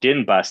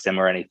didn't bust him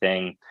or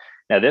anything.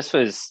 Now, this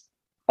was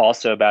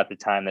also about the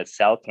time that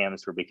cell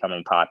cams were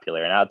becoming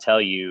popular. And I'll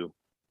tell you,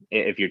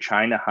 if you're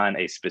trying to hunt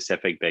a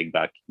specific big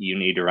buck, you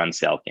need to run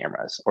cell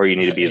cameras, or you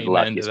need to be the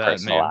luckiest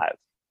person alive.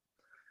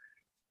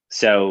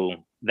 So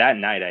that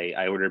night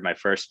I ordered my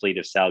first fleet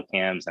of cell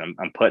cams, and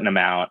I'm putting them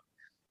out.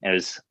 And it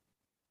was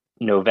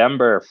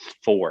November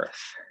 4th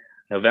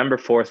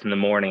in the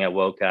morning. I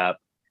woke up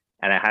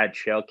and I had a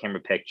trail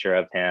camera picture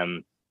of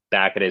him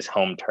back at his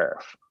home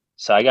turf.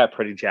 So I got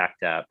pretty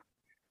jacked up.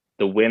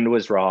 The wind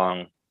was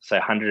wrong. So I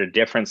hunted a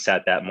different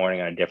set that morning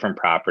on a different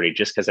property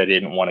just because I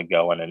didn't want to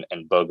go in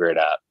and booger it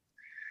up.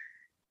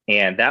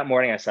 And that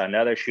morning I saw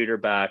another shooter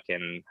buck,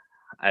 and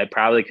I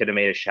probably could have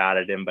made a shot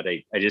at him, but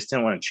I just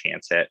didn't want to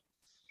chance it.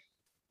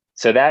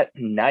 So that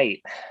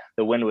night,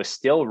 the wind was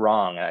still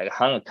wrong. I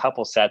hung a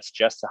couple sets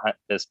just to hunt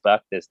this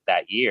buck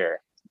that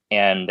year,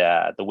 and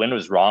the wind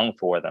was wrong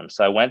for them.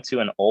 So I went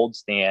to an old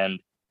stand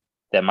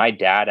that my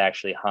dad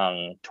actually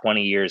hung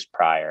 20 years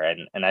prior,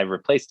 and I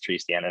replaced the tree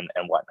stand and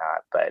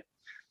whatnot. But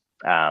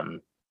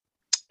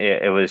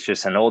it was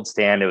just an old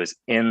stand. It was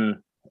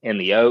in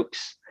the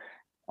oaks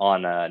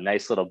on a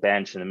nice little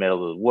bench in the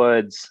middle of the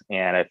woods.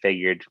 And I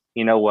figured,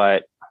 you know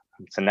what?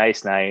 It's a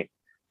nice night.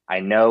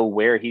 I know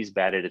where he's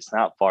bedded. It's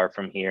not far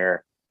from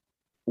here.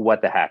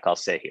 What the heck? I'll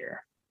sit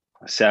here.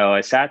 So I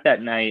sat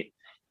that night.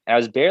 I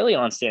was barely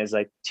on stand. It was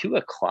like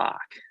 2:00.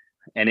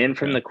 And in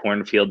from the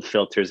cornfield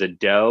filters a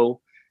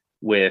doe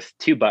with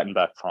 2 button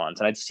buck fawns.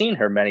 And I'd seen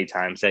her many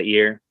times that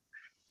year.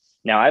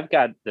 Now I've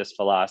got this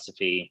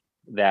philosophy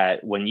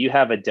that when you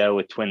have a doe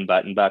with twin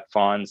button buck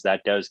fawns,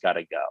 that doe's got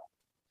to go.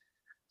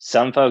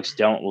 Some folks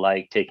don't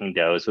like taking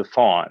does with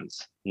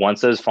fawns.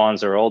 Once those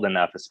fawns are old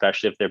enough,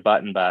 especially if they're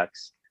button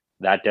bucks,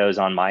 that doe's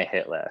on my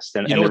hit list.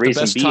 And the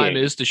reason the best being, time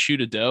is to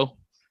shoot a doe?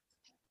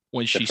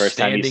 When she's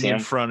standing in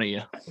front of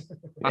you.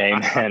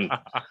 Amen.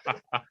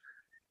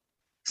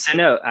 So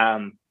no,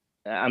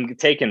 I'm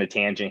taking a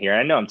tangent here.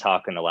 I know I'm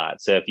talking a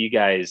lot. So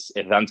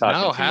if I'm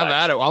talking, no, have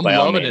at it. I'm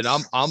loving it.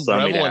 I'm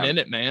reveling in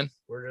it, man.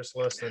 We're just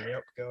listening.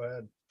 Yep, go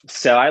ahead.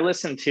 So I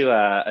listened to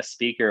a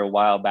speaker a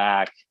while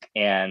back,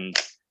 and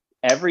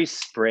every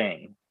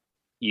spring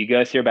you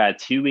go through about a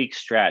 2-week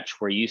stretch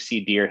where you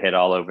see deer hit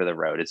all over the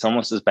road. It's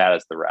almost as bad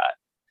as the rut.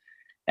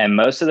 And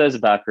most of those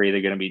buck are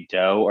either going to be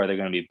doe or they're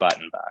going to be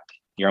button buck.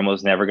 You're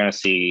almost never going to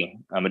see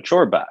a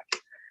mature buck.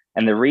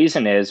 And the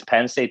reason is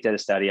Penn State did a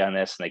study on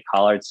this, and they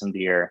collared some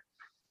deer.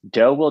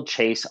 Doe will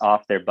chase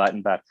off their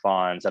button buck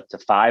fawns up to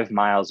 5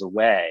 miles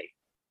away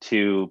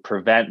to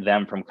prevent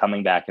them from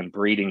coming back and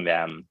breeding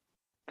them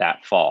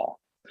that fall.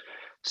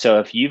 So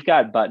if you've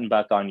got button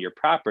buck on your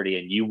property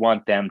and you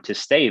want them to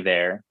stay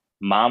there,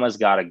 mama's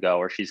got to go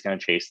or she's going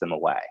to chase them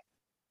away.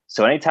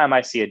 So anytime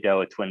I see a doe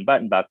with twin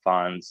button buck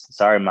fawns,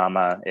 sorry,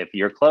 mama, if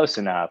you're close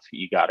enough,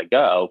 you got to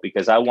go,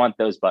 because I want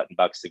those button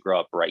bucks to grow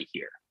up right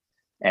here.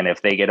 And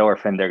if they get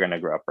orphaned, they're going to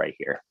grow up right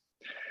here.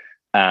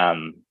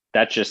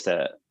 That's just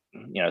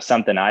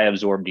something I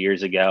absorbed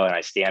years ago, and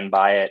I stand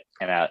by it.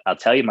 And I'll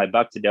tell you, my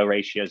buck to doe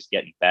ratio is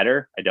getting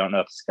better. I don't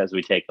know if it's because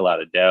we take a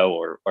lot of doe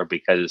or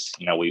because,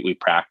 we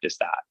practice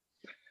that.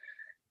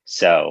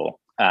 So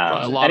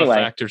a lot of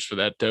factors for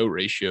that doe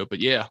ratio, but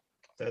yeah.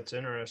 That's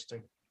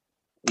interesting.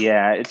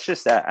 Yeah, it's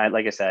just that,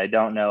 like I said, I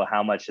don't know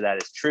how much of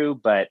that is true,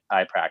 but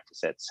I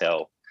practice it.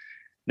 So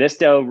this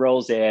doe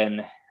rolls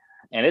in,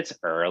 and it's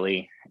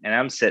early, and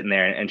I'm sitting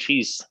there, and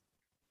she's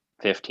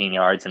 15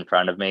 yards in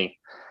front of me.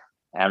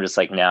 And I'm just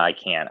like, no, I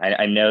can't.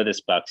 I know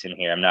this buck's in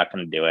here. I'm not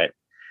going to do it.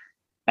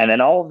 And then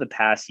all of the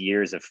past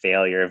years of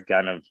failure have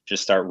kind of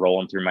just start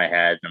rolling through my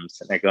head. And I'm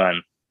sitting there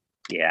going,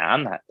 yeah,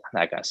 I'm not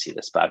going to see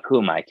this buck.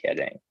 Who am I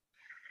kidding?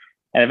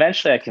 And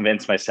eventually I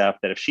convinced myself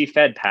that if she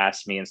fed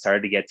past me and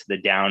started to get to the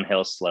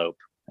downhill slope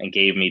and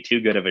gave me too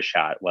good of a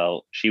shot,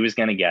 well, she was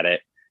going to get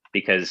it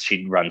because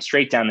she'd run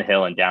straight down the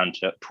hill and down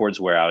towards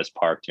where I was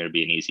parked, and it'd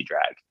be an easy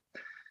drag.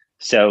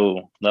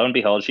 So lo and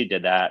behold, she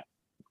did that.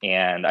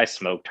 And I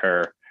smoked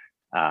her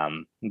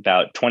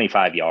about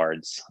 25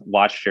 yards,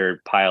 watched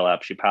her pile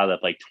up. She piled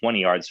up like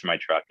 20 yards from my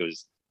truck. It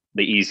was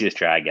the easiest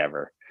drag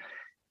ever.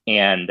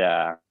 And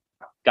got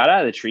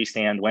out of the tree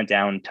stand, went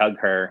down, tugged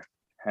her.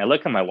 And I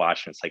look at my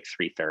watch and it's like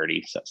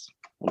 3:30. So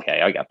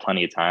okay, I got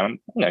plenty of time.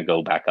 I'm going to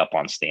go back up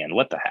on stand.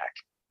 What the heck?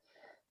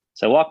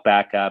 So I walked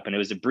back up, and it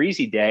was a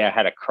breezy day. I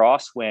had a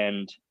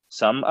crosswind,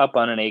 some up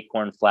on an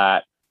acorn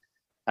flat.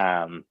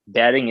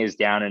 Bedding is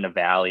down in a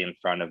valley in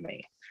front of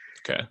me.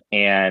 Okay.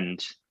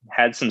 And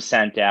had some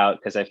scent out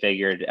because I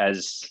figured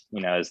as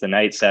the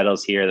night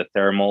settles here, the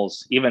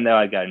thermals, even though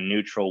I got a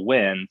neutral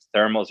wind,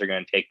 thermals are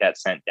going to take that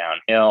scent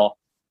downhill.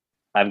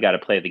 I've got to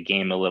play the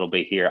game a little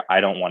bit here.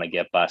 I don't want to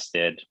get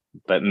busted,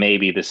 but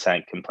maybe the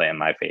scent can play in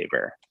my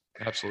favor.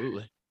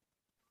 Absolutely.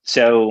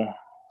 So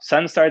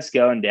sun starts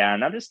going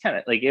down. I'm just kind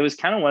of like, it was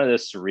kind of one of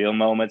those surreal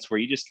moments where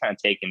you just kind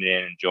of taking it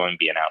in, enjoying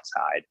being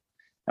outside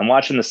and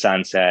watching the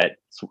sunset.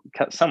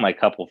 It's some of my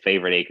couple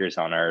favorite acres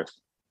on earth.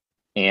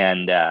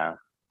 And I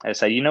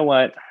said, you know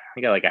what?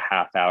 I got like a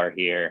half hour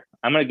here.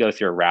 I'm going to go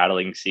through a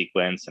rattling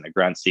sequence and a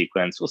grunt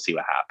sequence. We'll see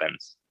what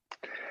happens.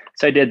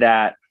 So I did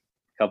that.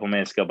 A couple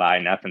minutes go by,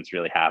 nothing's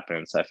really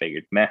happening. So I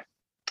figured, meh,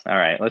 all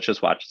right, let's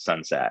just watch the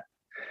sunset.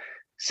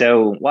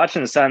 So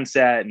watching the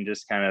sunset and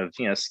just kind of,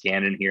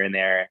 scanning here and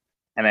there.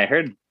 And I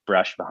heard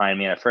brush behind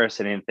me. And at first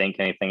I didn't think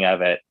anything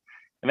of it.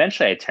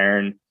 Eventually I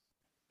turned,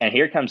 and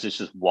here comes this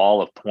just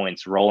wall of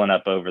points rolling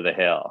up over the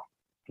hill.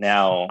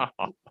 Now,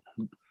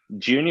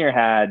 Junior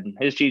had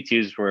his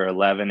G2s were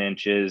 11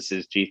 inches,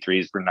 his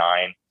G3s were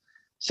 9.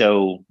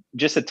 So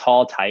just a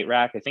tall tight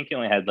rack. I think he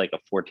only had like a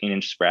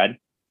 14-inch spread.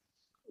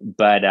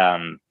 But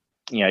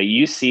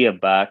you see a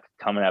buck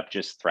coming up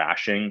just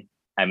thrashing.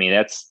 I mean,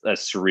 that's a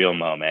surreal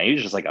moment.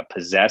 He's just like a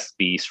possessed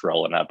beast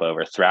rolling up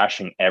over,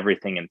 thrashing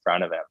everything in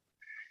front of him.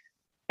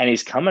 And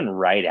he's coming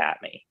right at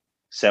me.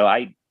 So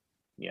I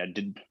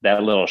did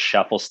that little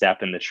shuffle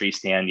step in the tree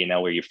stand,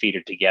 where your feet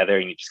are together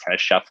and you just kind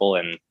of shuffle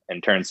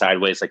and turn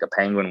sideways like a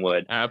penguin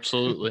would.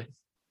 Absolutely.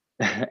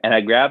 And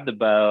I grabbed the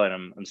bow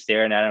and I'm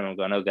staring at him. I'm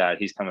going, oh God,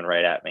 he's coming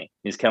right at me.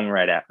 He's coming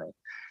right at me.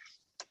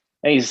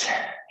 And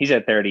he's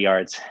at 30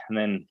 yards, and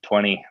then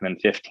 20, and then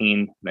 15,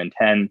 and then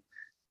 10.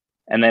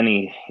 And then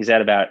he's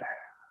at about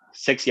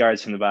 6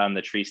 yards from the bottom of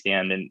the tree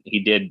stand. And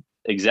he did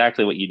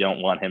exactly what you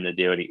don't want him to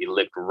do. And he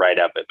looked right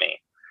up at me.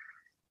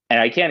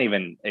 And I can't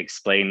even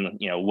explain,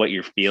 what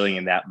you're feeling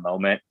in that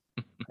moment.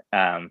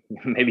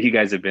 Maybe you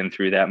guys have been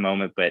through that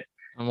moment, but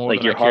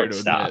like your heart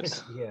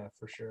stops. Yeah,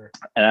 for sure.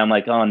 And I'm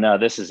like, oh no,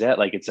 this is it.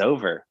 Like, it's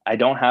over. I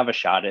don't have a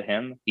shot at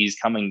him. He's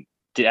coming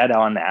dead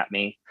on at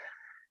me.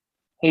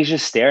 He's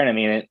just staring at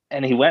me.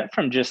 And he went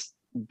from just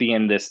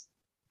being this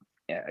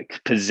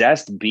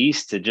possessed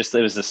beast to just,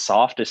 it was the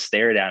softest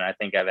stare down I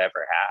think I've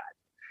ever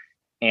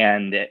had.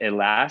 And it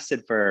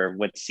lasted for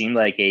what seemed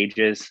like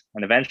ages.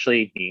 And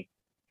eventually he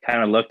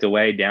kind of looked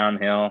away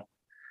downhill. And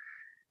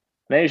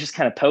then he was just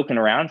kind of poking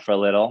around for a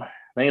little.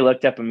 Then he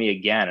looked up at me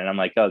again, and I'm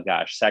like, oh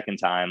gosh, second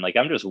time. Like,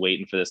 I'm just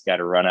waiting for this guy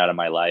to run out of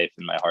my life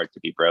and my heart to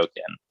be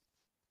broken.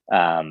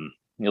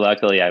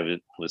 Luckily I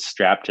was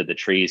strapped to the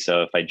tree,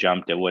 so if I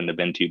jumped, it wouldn't have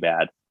been too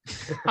bad.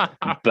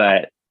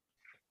 But,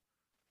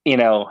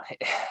 and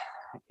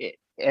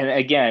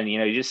again,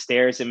 he just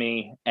stares at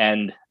me,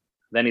 and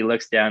then he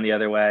looks down the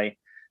other way.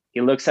 He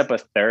looks up a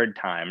third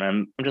time,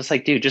 and I'm just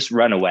like, dude, just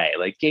run away.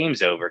 Like,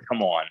 game's over.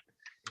 Come on.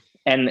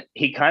 And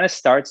he kind of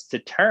starts to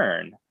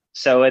turn.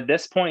 So at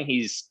this point,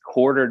 he's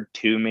quartered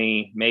to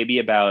me, maybe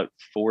about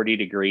 40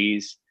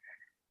 degrees.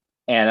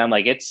 And I'm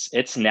like,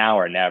 it's now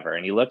or never.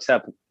 And he looks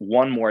up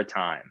one more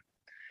time.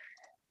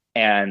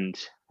 And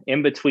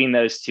in between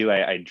those two,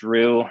 I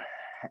drew.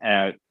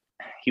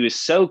 He was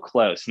so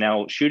close.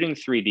 Now, shooting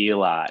 3D a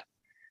lot.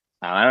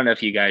 I don't know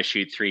if you guys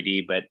shoot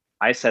 3D, but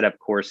I set up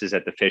courses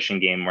at the fishing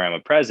game where I'm a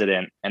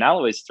president, and I'll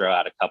always throw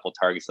out a couple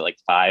targets at like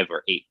 5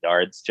 or 8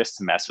 yards just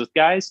to mess with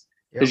guys,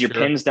 because your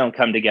pins don't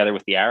come together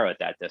with the arrow at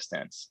that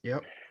distance.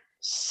 Yep.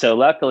 So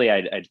luckily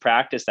I'd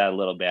practiced that a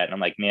little bit, and I'm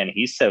like, man,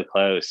 he's so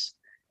close,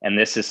 and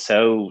this is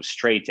so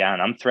straight down.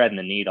 I'm threading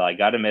the needle. I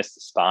got to miss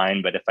the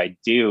spine, but if I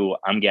do,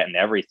 I'm getting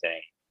everything.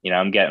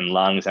 I'm getting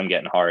lungs, I'm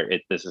getting heart.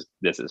 This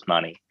is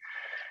money.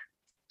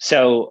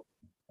 So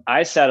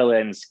I settle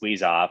in and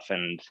squeeze off,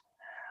 and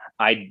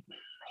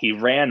he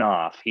ran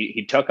off.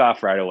 He took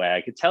off right away.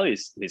 I could tell he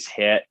was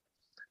hit,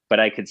 but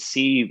I could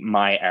see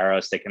my arrow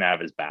sticking out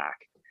of his back.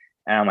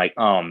 And I'm like,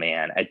 oh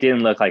man, it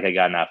didn't look like I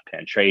got enough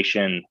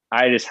penetration.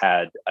 I just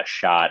had a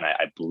shot and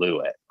I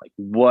blew it. Like,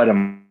 what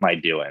am I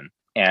doing?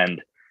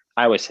 And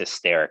I was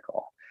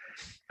hysterical.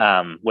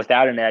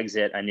 Without an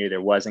exit, I knew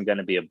there wasn't going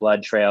to be a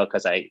blood trail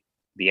because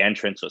the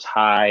entrance was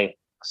high.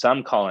 So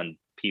I'm calling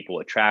people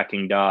with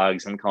tracking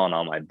dogs. I'm calling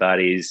all my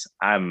buddies.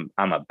 I'm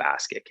a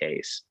basket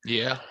case.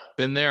 Yeah,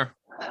 been there.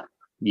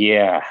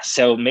 Yeah.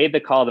 So made the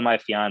call to my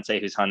fiance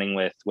who's hunting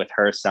with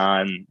her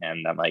son.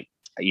 And I'm like,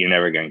 you're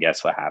never going to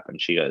guess what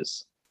happened. She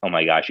goes, oh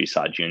my gosh, you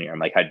saw Junior. I'm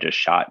like, I just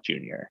shot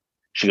Junior.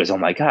 She goes, oh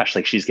my gosh,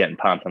 like she's getting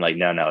pumped. I'm like,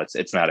 no,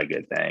 it's not a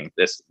good thing.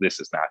 This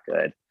is not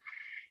good.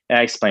 And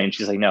I explained,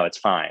 she's like, no, it's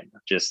fine.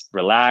 Just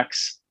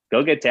relax,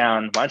 go get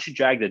down. Why don't you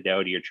drag the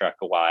doe to your truck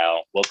a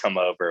while? We'll come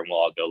over and we'll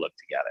all go look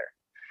together.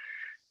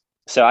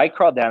 So I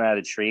crawled down out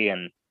of the tree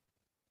and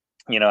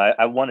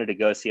I wanted to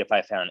go see if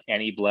I found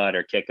any blood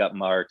or kick up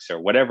marks or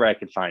whatever I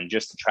could find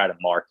just to try to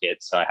mark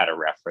it. So I had a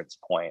reference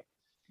point.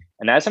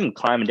 And as I'm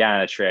climbing down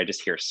the tree, I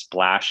just hear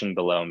splashing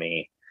below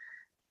me.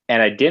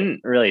 And I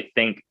didn't really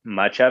think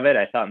much of it.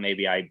 I thought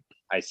maybe I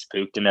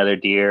spooked another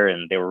deer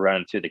and they were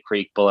running through the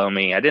creek below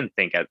me. I didn't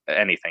think of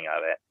anything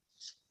of it.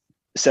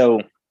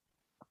 So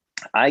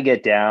I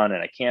get down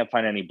and I can't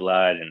find any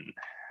blood and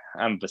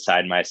I'm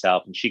beside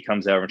myself. And she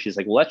comes over and she's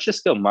like, well, let's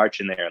just go march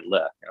in there and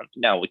look. And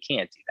no, we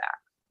can't do that.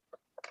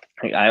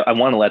 I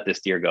want to let this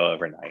deer go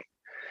overnight.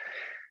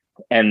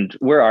 And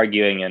we're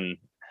arguing, and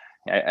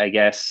I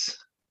guess,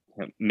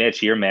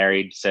 Mitch, you're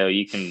married, so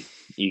you can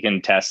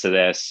attest to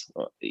this.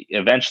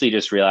 Eventually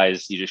just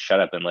realize you just shut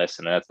up and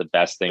listen. And that's the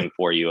best thing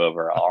for you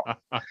overall.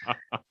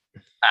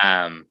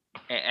 And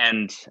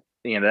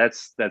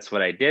that's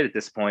what I did at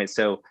this point.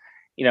 So,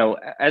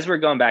 as we're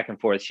going back and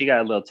forth, she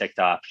got a little ticked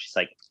off. She's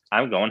like,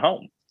 I'm going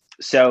home.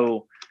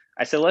 So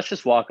I said, let's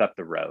just walk up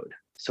the road.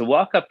 So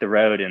walk up the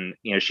road, and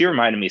she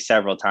reminded me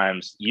several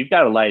times, you've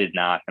got a lighted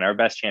knock, and our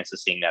best chance of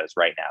seeing that is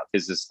right now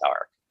because it's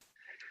dark.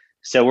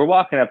 So we're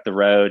walking up the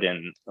road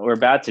and we're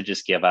about to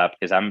just give up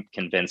because I'm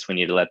convinced we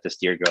need to let this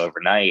deer go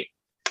overnight.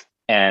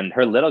 And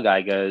her little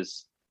guy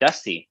goes,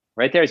 Dusty,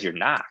 right there's your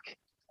knock.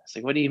 I was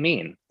like, what do you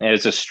mean? And it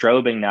was a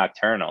strobing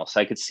nocturnal. So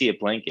I could see it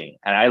blinking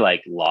and I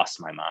lost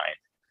my mind.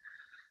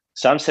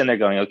 So I'm sitting there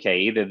going,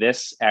 okay, either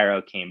this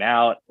arrow came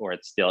out or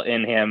it's still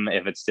in him.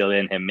 If it's still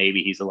in him,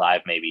 maybe he's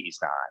alive, maybe he's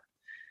not.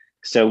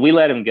 So we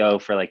let him go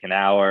for an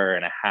hour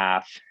and a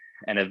half.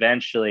 And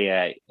eventually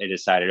I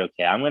decided,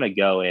 okay, I'm going to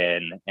go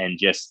in and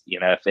just,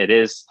 if it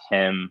is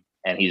him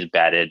and he's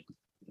bedded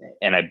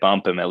and I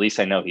bump him, at least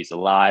I know he's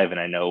alive and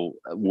I know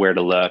where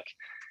to look.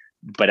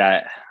 But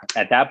at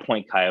that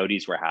point,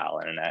 coyotes were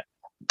howling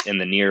in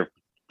the near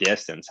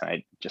distance.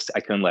 And I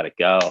couldn't let it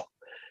go.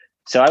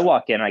 So I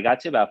walk in, I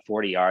got to about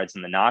 40 yards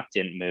and the knock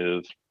didn't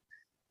move.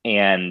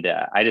 And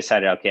I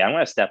decided, okay, I'm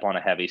going to step on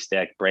a heavy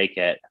stick, break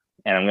it.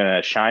 And I'm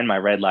going to shine my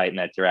red light in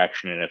that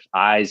direction. And if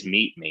eyes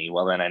meet me,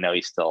 well, then I know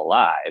he's still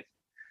alive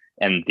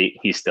and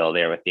he's still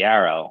there with the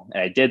arrow.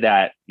 And I did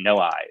that, no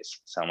eyes.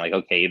 So I'm like,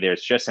 okay, either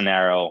it's just an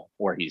arrow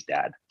or he's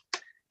dead.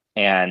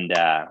 And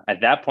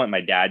at that point,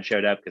 my dad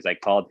showed up because I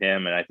called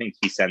him and I think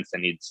he sensed I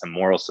needed some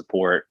moral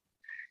support.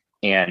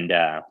 And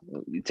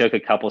took a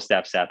couple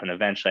steps up and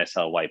eventually I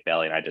saw a white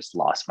belly and I just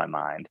lost my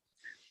mind.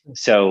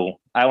 So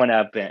I went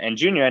up and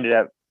Junior ended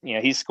up,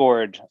 he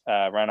scored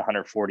around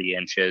 140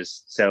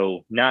 inches.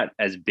 So not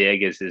as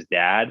big as his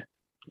dad.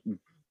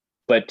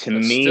 But to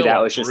me, that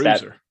was just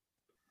that.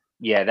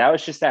 Yeah, that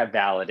was just that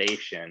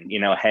validation.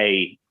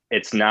 Hey,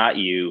 it's not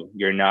you.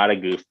 You're not a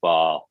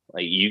goofball.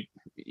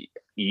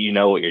 You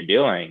know what you're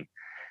doing.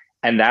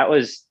 And it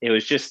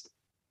was just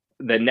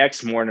the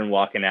next morning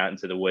walking out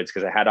into the woods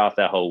because I had off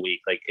that whole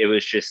week. It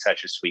was just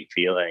such a sweet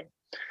feeling.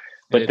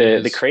 But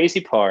the crazy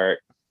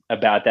part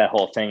about that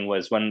whole thing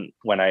was when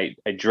I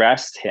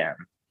dressed him,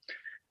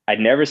 I'd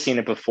never seen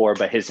it before,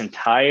 but his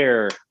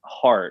entire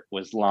heart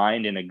was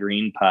lined in a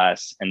green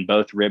pus and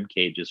both rib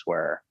cages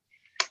were.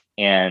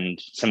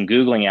 And some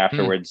Googling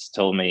afterwards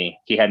told me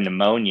he had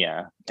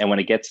pneumonia. And when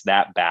it gets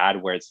that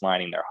bad where it's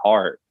lining their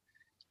heart,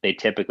 they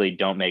typically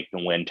don't make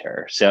the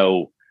winter.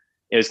 So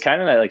it was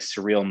kind of that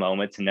surreal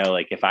moment to know,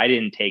 if I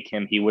didn't take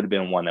him, he would have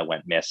been one that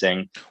went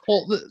missing.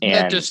 Well,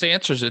 that just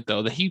answers it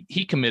though, that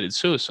he committed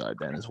suicide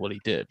then is what he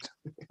did.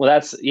 Well,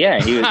 that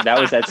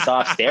was that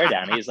soft stare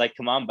down. He was like,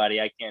 come on,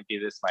 buddy, I can't do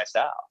this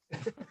myself.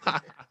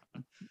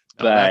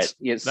 But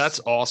that's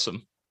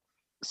awesome.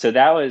 So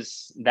that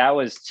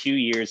was 2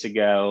 years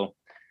ago.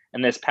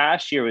 And this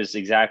past year was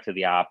exactly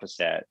the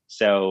opposite.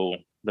 So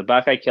the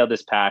buck I killed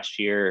this past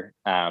year,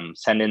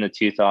 sent in the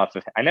tooth off.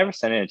 I never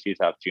sent in a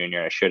tooth off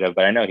Junior. I should have,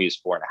 but I know he was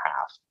 4.5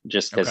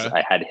 just because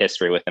I had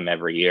history with him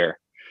every year.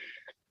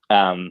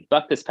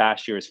 Buck this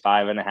past year was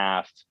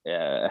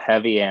 5.5,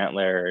 heavy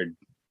antler,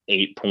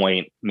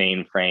 8-point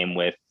mainframe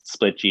with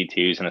split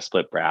G2s and a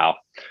split brow.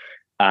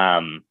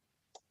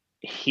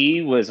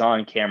 He was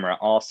on camera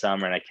all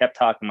summer and I kept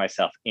talking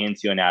myself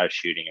into and out of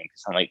shooting him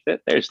because I'm like,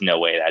 there's no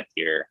way that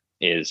deer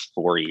is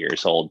 4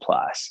 years old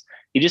plus.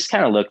 He just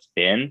kind of looked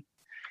thin.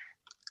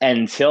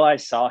 Until I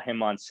saw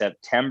him on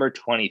September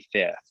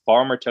 25th.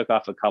 Farmer took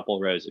off a couple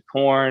rows of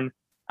corn.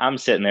 I'm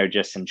sitting there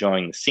just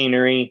enjoying the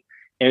scenery.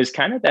 And it was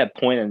kind of that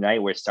point of the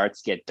night where it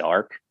starts to get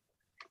dark.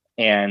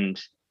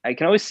 And I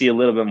can always see a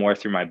little bit more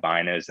through my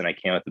binos than I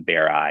can with the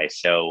bare eye.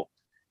 So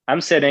I'm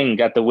sitting,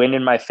 got the wind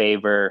in my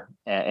favor,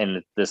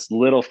 and this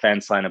little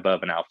fence line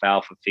above an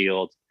alfalfa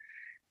field.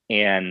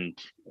 And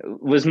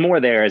was more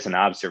there as an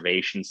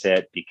observation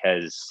sit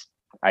because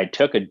I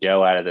took a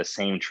doe out of the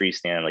same tree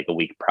stand like a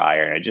week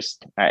prior, and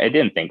I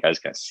didn't think I was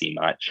going to see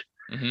much.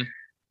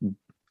 Mm-hmm.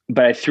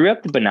 But I threw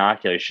up the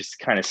binoculars just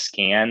to kind of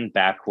scan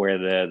back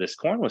where this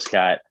corn was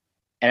cut.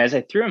 And as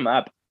I threw them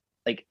up,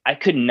 like I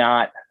could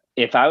not,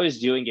 if I was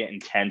doing it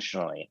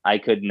intentionally, I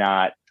could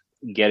not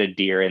get a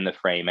deer in the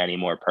frame any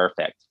more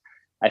perfect.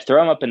 I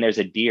throw them up and there's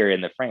a deer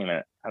in the frame,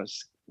 and I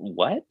was,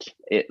 what?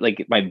 It,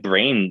 like, my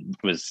brain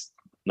was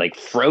like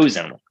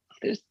frozen.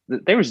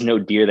 There was no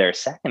deer there a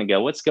second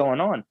ago. What's going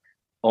on?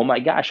 Oh my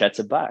gosh, that's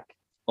a buck.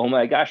 Oh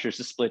my gosh, there's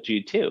a split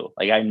G2.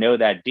 Like, I know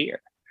that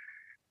deer.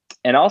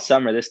 And all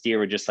summer, this deer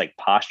would just like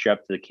posture up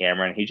to the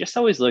camera, and he just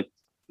always looked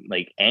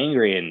like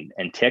angry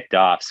and ticked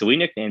off. So we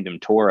nicknamed him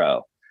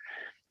Toro.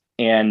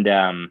 And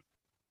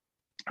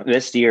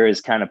this deer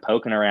is kind of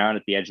poking around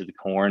at the edge of the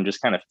corn,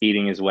 just kind of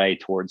feeding his way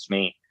towards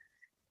me.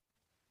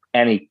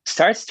 And he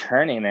starts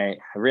turning, and I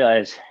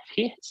realize if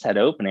he hits that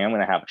opening, I'm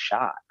going to have a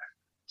shot.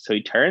 So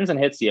he turns and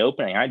hits the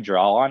opening. I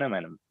draw on him,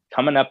 and I'm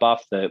coming up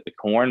off the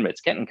corn, but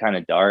it's getting kind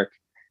of dark.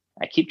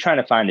 I keep trying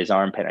to find his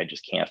armpit. I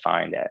just can't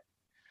find it.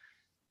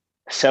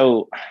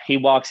 So he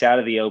walks out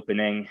of the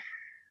opening,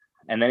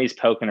 and then he's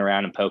poking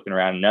around.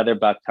 Another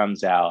buck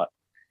comes out,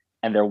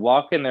 and they're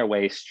walking their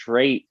way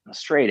straight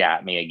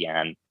at me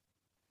again.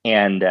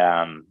 And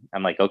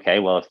I'm like, okay,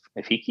 well,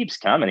 if he keeps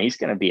coming, he's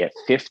going to be at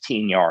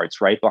 15 yards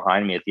right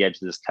behind me at the edge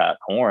of this cut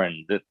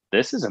corn.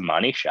 This is a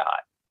money shot.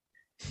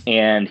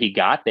 And he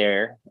got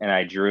there, and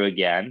I drew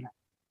again,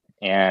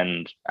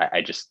 and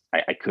I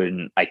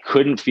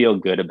couldn't feel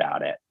good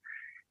about it.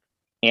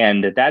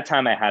 And at that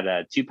time, I had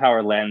a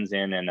 2-power lens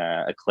in and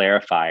a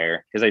clarifier,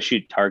 because I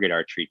shoot target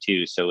archery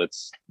too. So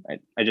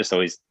I just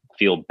always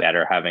feel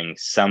better having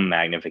some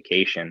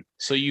magnification.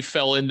 So you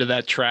fell into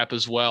that trap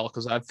as well,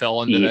 because I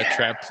fell into that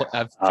trap.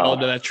 I fell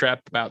into that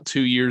trap about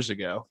 2 years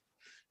ago.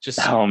 Just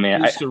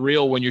use the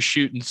reel when you're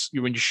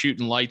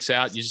shooting lights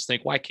out. You just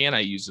think, why can't I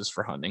use this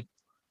for hunting?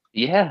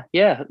 Yeah,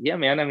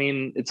 man. I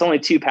mean, it's only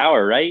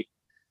 2-power, right?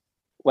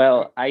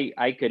 Well,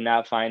 I could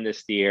not find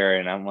this deer,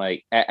 and I'm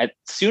like, as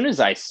soon as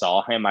I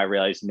saw him, I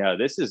realized, no,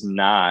 this is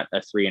not a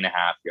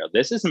 3.5-year-old.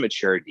 This is a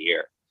mature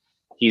deer.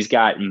 He's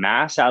got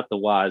mass out the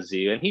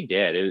wazoo, and he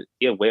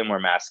had way more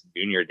mass than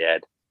Junior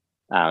did.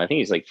 I think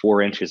he's like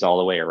 4 inches all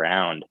the way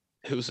around.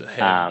 It was a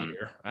heavy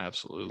deer,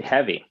 absolutely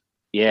heavy.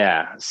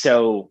 Yeah.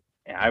 So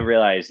I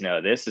realized,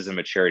 no, this is a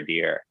mature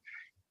deer.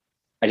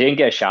 I didn't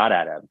get a shot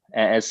at him.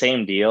 And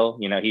same deal,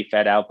 he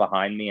fed out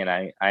behind me, and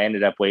I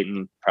ended up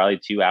waiting probably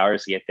 2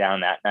 hours to get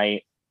down that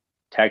night,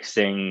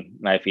 texting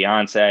my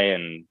fiance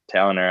and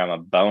telling her I'm a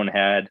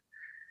bonehead.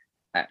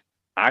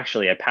 I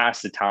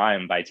passed the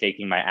time by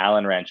taking my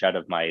Allen wrench out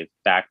of my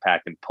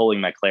backpack and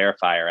pulling my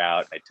clarifier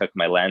out. I took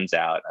my lens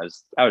out. I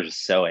was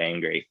just so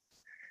angry.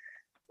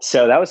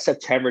 So that was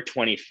September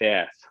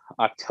 25th.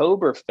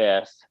 October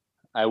 5th,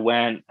 I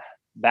went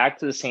back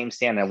to the same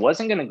stand. I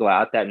wasn't going to go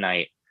out that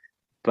night,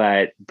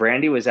 but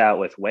Brandy was out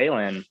with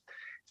Waylon,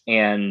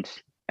 and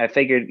I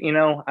figured,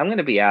 I'm going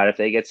to be out. If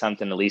they get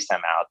something, at least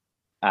I'm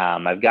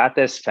out. I've got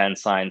this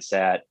fence line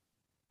set.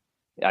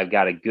 I've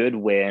got a good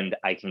wind.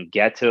 I can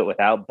get to it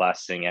without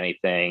busting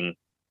anything.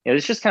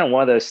 It's just kind of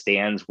one of those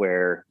stands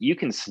where you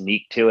can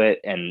sneak to it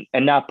and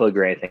not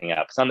booger anything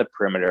up. It's on the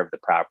perimeter of the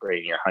property,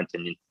 and you're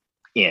hunting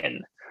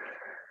in.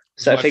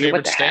 So I figured,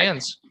 what the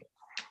stands? Heck?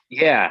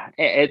 Yeah,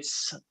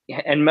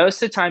 and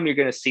most of the time you're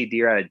going to see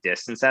deer at a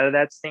distance out of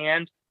that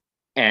stand,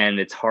 and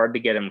it's hard to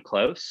get them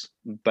close,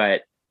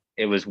 but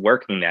it was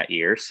working that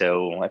year.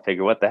 So I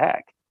figured, what the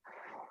heck?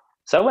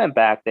 So I went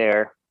back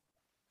there,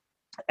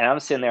 and I'm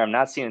sitting there. I'm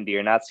not seeing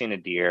a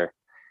deer.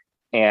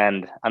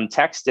 And I'm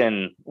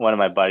texting one of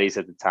my buddies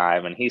at the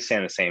time, and he's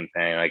saying the same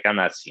thing. Like, I'm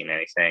not seeing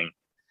anything.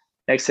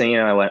 Next thing you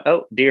know, I went,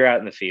 oh, deer out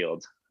in the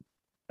field.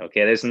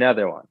 Okay, there's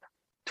another one.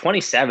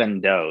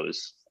 27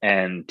 does,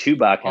 and 2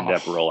 buck ended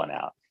up rolling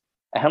out.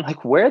 And I'm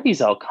like, where are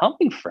these all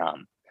coming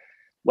from?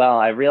 Well,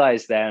 I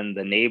realized then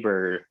the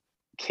neighbor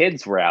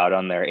kids were out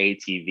on their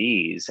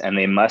ATVs, and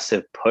they must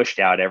have pushed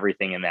out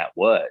everything in that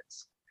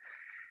woods.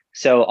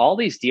 So all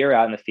these deer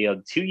out in the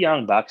field, 2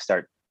 young bucks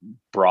start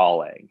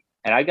brawling.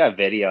 And I got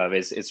video of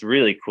it. It's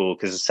really cool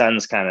because the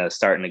sun's kind of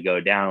starting to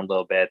go down a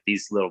little bit.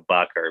 These little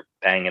buck are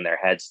banging their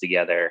heads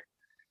together.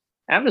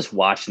 And I'm just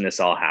watching this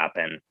all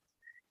happen.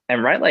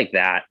 And right like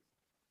that,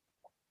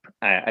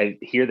 I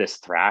hear this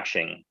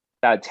thrashing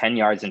about 10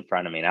 yards in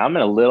front of me. Now I'm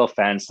in a little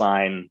fence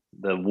line.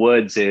 The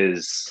woods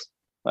is,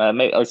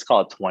 maybe let's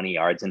call it 20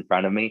 yards in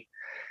front of me.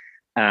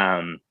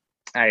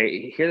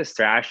 I hear this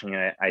thrashing,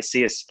 and I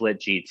see a split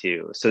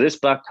G2. So this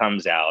buck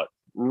comes out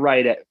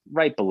right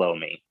below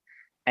me.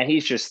 And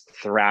he's just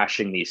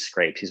thrashing these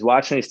scrapes. He's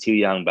watching these 2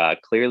 young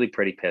buck, clearly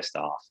pretty pissed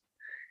off.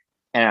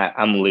 And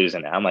I'm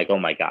losing it. I'm like, oh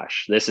my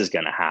gosh, this is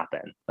going to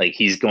happen. Like,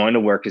 he's going to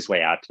work his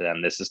way out to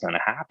them. This is going to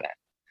happen.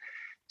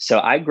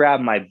 So I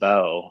grabbed my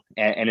bow,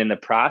 and in the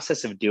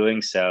process of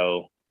doing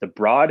so, the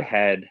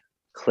broadhead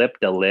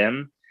clipped a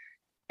limb,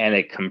 and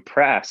it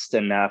compressed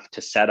enough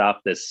to set off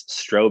this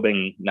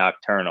strobing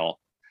nocturnal.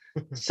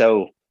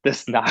 So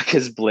this knock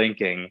is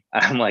blinking.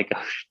 I'm like,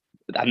 oh,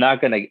 I'm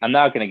not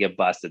gonna get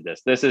busted.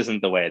 This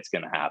isn't the way it's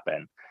gonna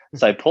happen.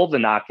 So I pull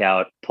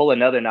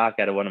another knock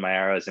out of one of my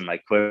arrows in my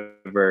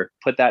quiver,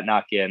 put that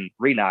knock in,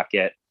 re-knock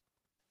it,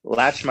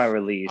 latch my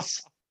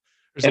release.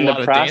 There's a lot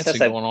of dancing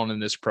going on in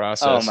this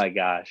process. Oh my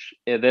gosh.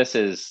 This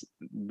is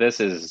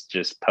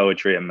just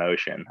poetry in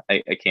motion.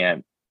 I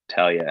can't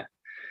tell you.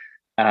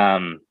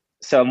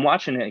 So I'm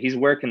watching him. He's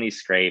working these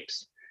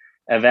scrapes.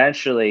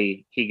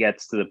 Eventually he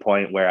gets to the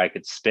point where I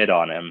could spit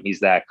on him.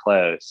 He's that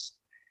close.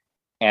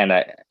 And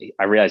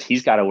I realized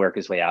he's got to work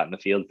his way out in the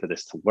field for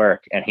this to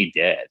work. And he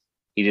did.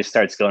 He just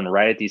starts going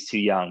right at these two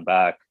young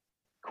buck,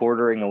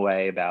 quartering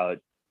away about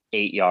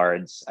 8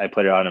 yards. I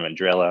put it on him and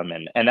drill him.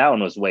 And that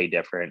one was way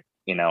different.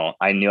 You know,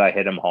 I knew I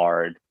hit him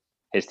hard,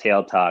 his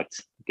tail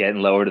tucked,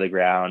 getting lower to the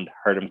ground,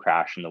 heard him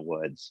crash in the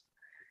woods.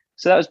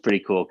 So that was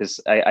pretty cool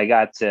because I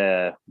got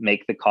to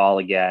make the call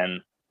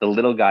again. The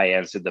little guy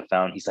answered the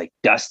phone. He's like,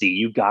 Dusty,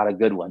 you got a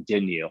good one,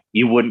 didn't you?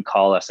 You wouldn't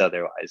call us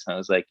otherwise. And I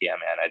was like, yeah,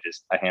 man,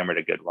 I hammered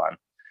a good one.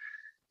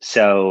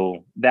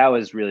 So that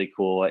was really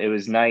cool. It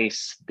was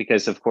nice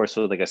because, of course,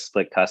 with like a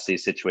split custody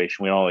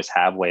situation, we don't always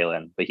have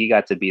Waylon, but he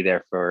got to be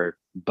there for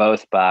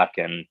both buck,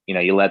 and you know,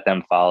 you let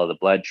them follow the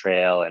blood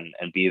trail and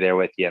be there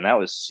with you, and that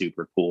was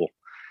super cool.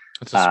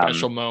 It's a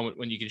special moment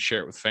when you can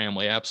share it with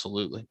family.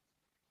 Absolutely.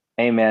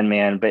 Amen,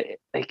 man. But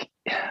like,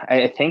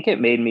 I think it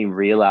made me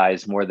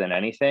realize more than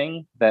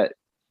anything that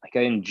like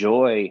I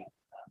enjoy.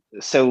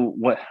 So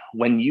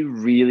when you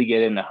really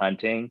get into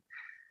hunting,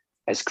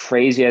 as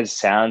crazy as it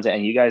sounds,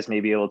 and you guys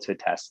may be able to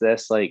attest to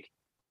this, like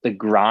the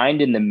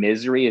grind and the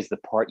misery is the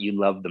part you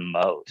love the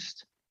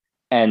most.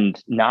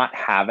 And not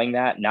having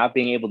that, not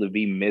being able to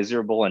be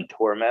miserable and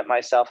torment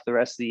myself the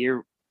rest of the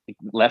year,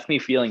 left me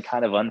feeling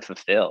kind of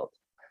unfulfilled.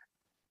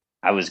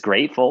 I was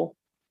grateful,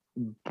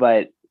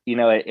 but you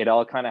know, it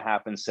all kind of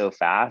happened so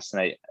fast,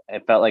 and I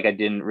felt like I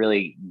didn't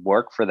really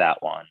work for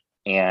that one.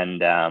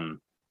 And I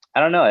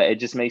don't know, it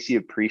just makes you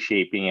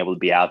appreciate being able to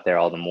be out there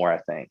all the more, I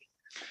think.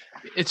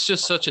 It's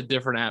just such a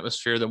different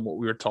atmosphere than what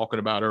we were talking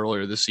about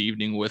earlier this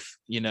evening with,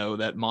 you know,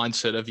 that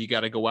mindset of you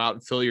got to go out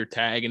and fill your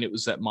tag. And it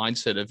was that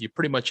mindset of you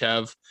pretty much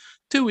have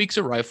 2 weeks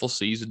of rifle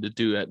season to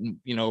do it. And,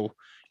 you know,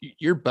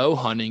 you're bow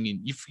hunting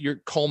and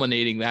you're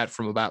culminating that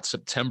from about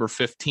September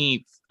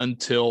 15th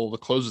until the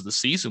close of the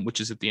season,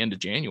 which is at the end of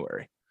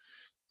January.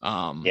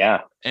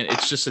 Yeah. And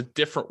it's just a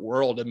different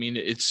world. I mean,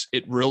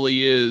 it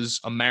really is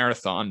a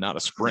marathon, not a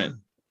sprint.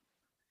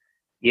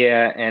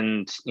 Yeah.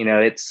 And, you know,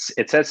 it's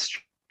that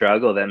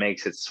struggle that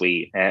makes it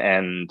sweet.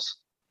 And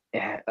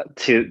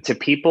to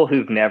people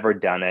who've never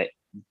done it,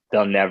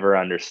 they'll never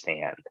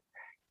understand.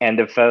 And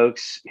to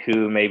folks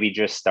who may be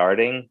just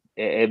starting,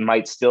 it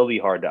might still be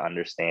hard to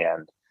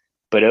understand.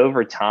 But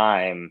over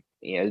time,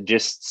 you know,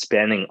 just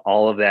spending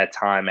all of that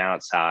time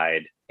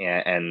outside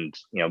and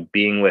you know,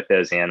 being with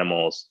those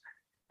animals,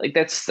 like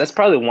that's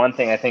probably one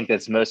thing I think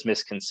that's most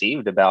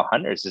misconceived about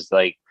hunters is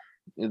like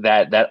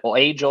that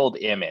age-old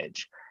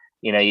image.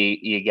 You know,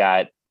 you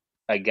got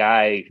a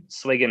guy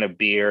swigging a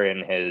beer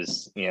in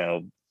his, you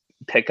know,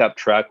 pickup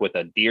truck with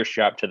a deer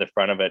strap to the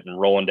front of it and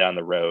rolling down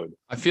the road.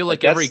 I feel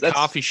like every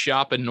coffee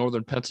shop in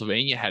northern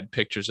Pennsylvania had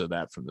pictures of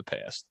that from the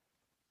past.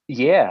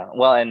 Yeah,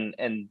 well,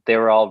 and they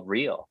were all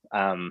real.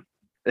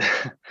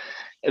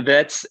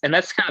 That's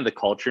kind of the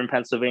culture in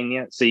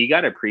Pennsylvania. So you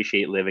got to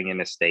appreciate living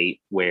in a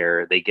state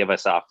where they give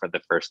us off for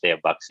the first day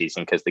of buck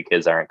season because the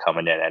kids aren't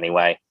coming in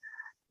anyway,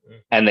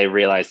 and they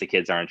realize the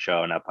kids aren't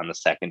showing up on the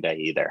second day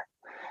either.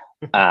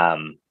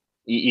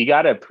 You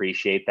got to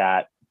appreciate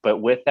that. But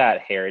with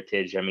that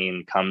heritage, I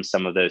mean, comes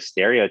some of those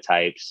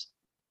stereotypes.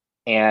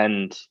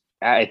 And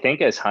I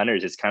think as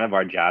hunters, it's kind of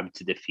our job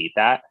to defeat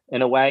that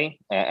in a way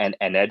and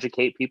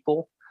educate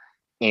people.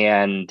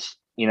 And,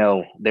 you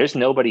know, there's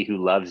nobody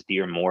who loves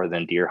deer more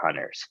than deer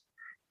hunters.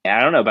 And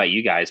I don't know about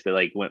you guys, but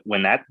like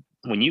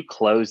when you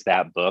close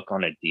that book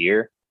on a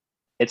deer,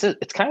 it's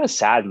kind of a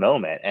sad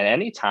moment. And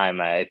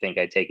anytime I think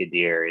I take a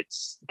deer,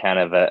 it's kind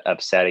of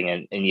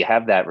upsetting. And you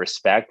have that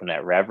respect and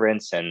that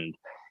reverence, and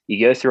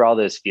you go through all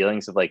those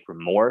feelings of like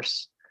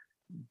remorse.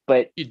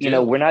 But you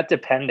know, we're not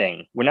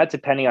depending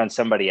on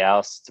somebody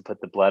else to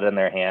put the blood on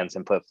their hands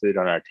and put food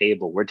on our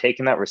table. We're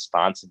taking that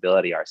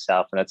responsibility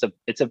ourselves, and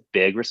it's a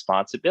big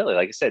responsibility.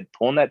 Like I said,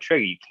 pulling that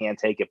trigger, you can't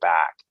take it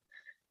back,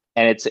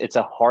 and it's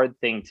a hard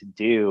thing to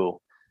do.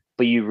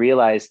 But you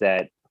realize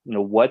that, you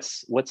know,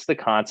 what's the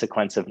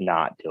consequence of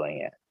not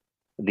doing it?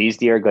 These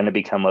deer are going to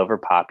become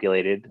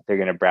overpopulated. They're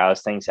going to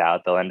browse things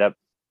out. They'll end up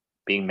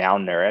being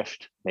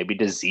malnourished. Maybe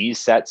disease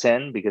sets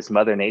in because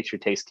Mother Nature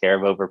takes care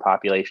of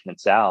overpopulation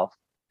itself.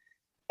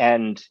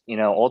 And, you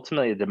know,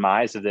 ultimately the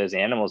demise of those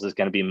animals is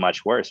going to be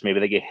much worse. Maybe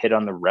they get hit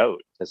on the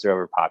road because they're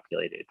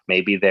overpopulated.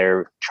 Maybe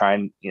they're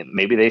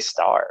maybe they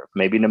starve.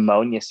 Maybe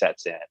pneumonia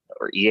sets in,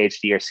 or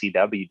EHD or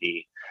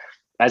CWD.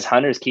 As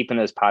hunters, keeping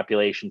those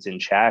populations in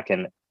check,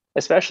 and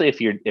especially if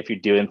you're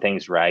doing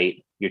things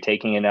right, you're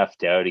taking enough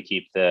doe to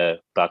keep the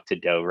buck to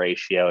doe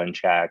ratio in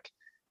check,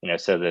 you know,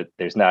 so that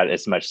there's not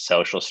as much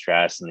social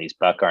stress and these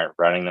buck aren't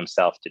running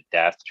themselves to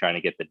death trying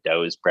to get the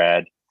does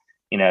bred.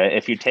 You know,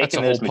 if you're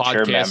taking those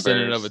mature members, in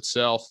and of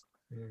itself.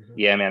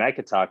 Yeah, man, I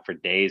could talk for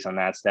days on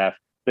that stuff.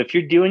 But if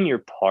you're doing your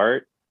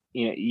part,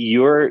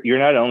 you're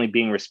not only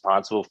being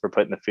responsible for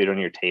putting the food on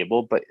your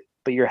table, but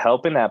you're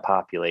helping that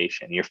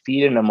population. You're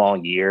feeding them all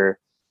year.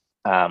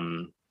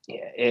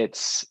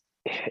 It's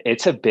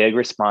a big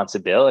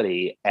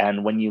responsibility,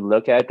 and when you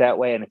look at it that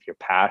way, and if you're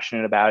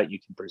passionate about it, you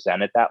can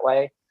present it that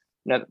way.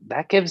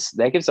 That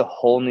gives a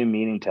whole new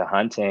meaning to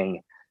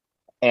hunting.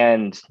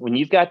 And when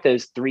you've got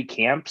those three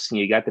camps, and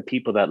you got the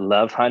people that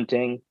love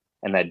hunting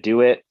and that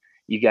do it,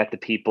 you got the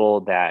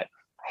people that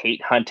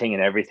hate hunting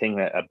and everything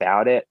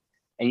about it,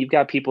 and you've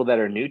got people that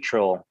are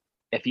neutral.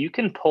 If you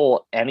can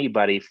pull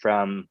anybody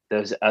from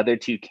those other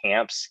two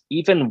camps,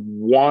 even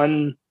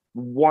one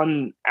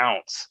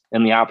ounce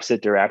in the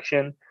opposite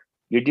direction,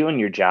 you're doing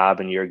your job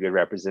and you're a good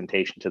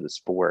representation to the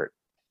sport.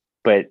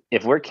 But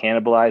if we're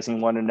cannibalizing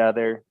one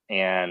another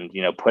and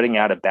putting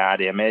out a bad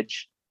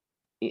image,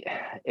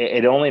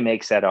 it only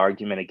makes that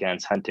argument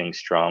against hunting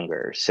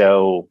stronger.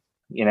 So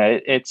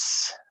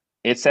it's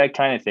that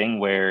kind of thing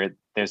where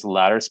there's a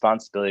lot of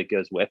responsibility that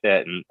goes with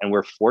it, and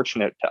we're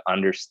fortunate to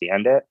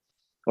understand it.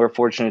 We're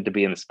fortunate to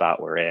be in the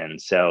spot we're in,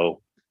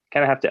 so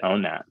kind of have to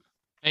own that.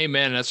 Hey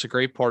man, that's a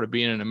great part of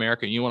being an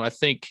American. I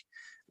think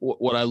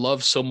what I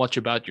love so much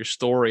about your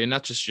story, and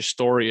not just your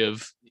story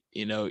of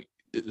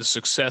the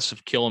success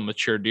of killing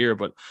mature deer,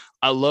 but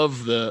I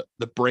love the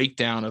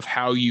breakdown of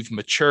how you've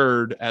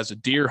matured as a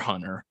deer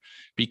hunter,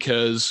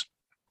 because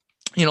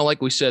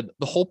like we said,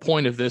 the whole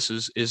point of this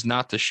is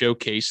not to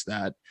showcase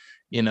that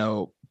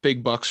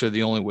big bucks are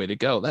the only way to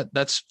go.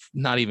 That's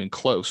not even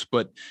close.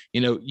 But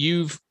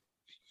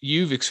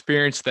you've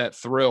experienced that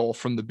thrill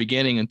from the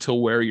beginning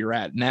until where you're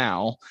at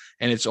now,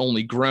 and it's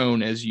only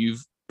grown as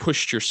you've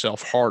pushed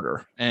yourself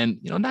harder. And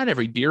not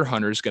every deer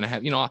hunter is going to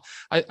have,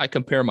 I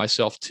compare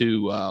myself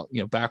to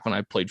back when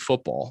I played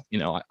football.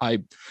 I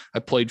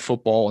played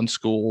football in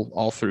school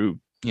all through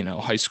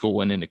high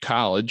school and into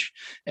college,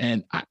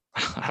 and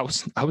I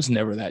was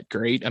never that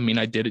great. I mean,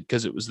 I did it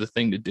because it was the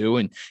thing to do,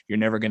 and you're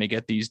never going to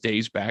get these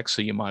days back,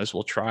 so you might as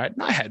well try it.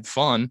 And I had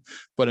fun,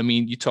 but I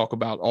mean, you talk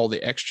about all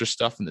the extra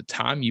stuff and the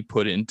time you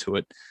put into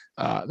it.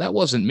 That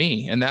wasn't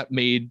me, and that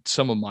made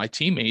some of my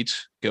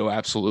teammates go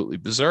absolutely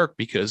berserk,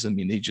 because I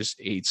mean, they just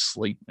ate,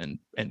 sleep, and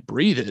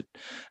breathe it.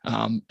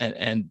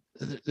 And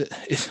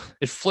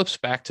it flips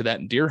back to that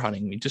in deer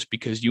hunting. I mean, just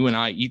because you and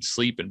I eat,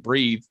 sleep, and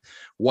breathe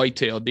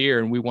whitetail deer,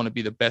 and we want to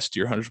be the best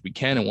deer hunters we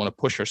can, and want to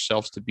push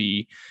ourselves to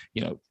be,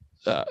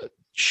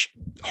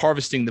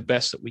 harvesting the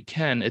best that we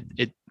can,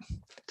 it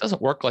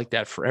doesn't work like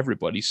that for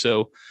everybody.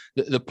 So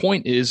the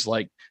point is,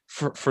 like,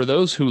 for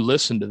those who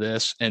listen to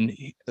this and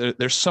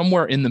they're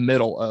somewhere in the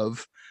middle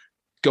of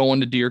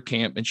going to deer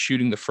camp and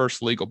shooting the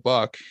first legal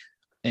buck,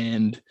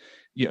 and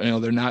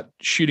they're not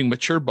shooting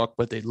mature buck,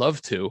 but they'd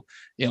love to,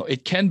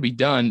 it can be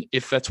done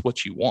if that's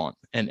what you want.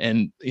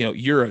 And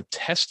you're a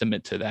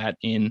testament to that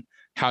in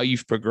how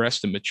you've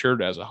progressed and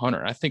matured as a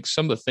hunter. I think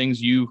some of the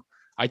things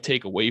I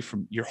take away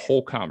from your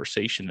whole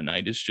conversation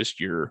tonight is just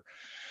your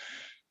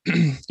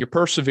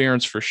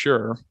perseverance, for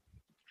sure,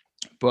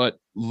 but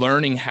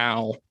learning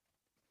how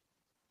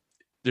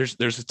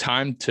there's a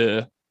time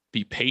to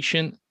be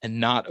patient and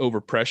not over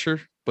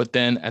pressure. But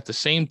then at the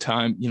same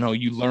time,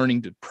 you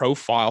learning to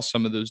profile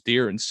some of those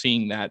deer and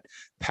seeing that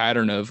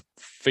pattern of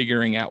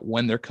figuring out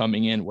when they're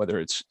coming in, whether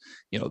it's,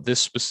 this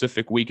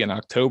specific week in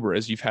October,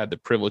 as you've had the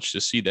privilege to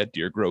see that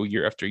deer grow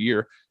year after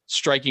year,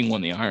 striking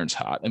when the iron's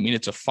hot. I mean,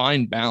 it's a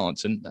fine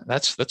balance, and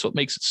that's what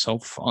makes it so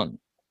fun.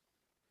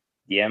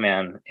 Yeah,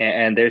 man.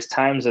 And there's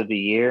times of the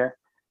year,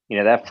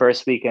 that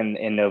first week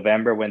in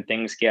November when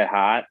things get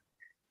hot,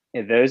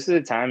 those are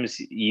the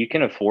times you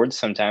can afford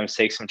sometimes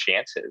take some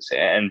chances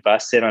and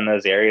bust it on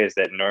those areas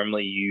that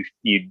normally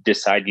you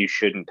decide you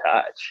shouldn't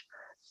touch.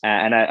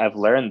 And I've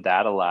learned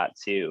that a lot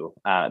too.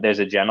 There's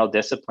a general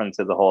discipline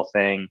to the whole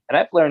thing. And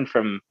I've learned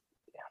from,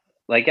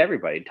 like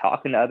everybody,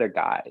 talking to other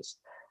guys.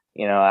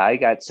 I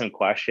got some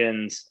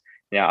questions.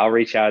 I'll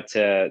reach out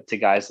to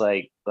guys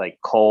like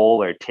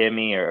Cole or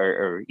Timmy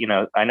or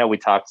I know we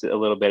talked a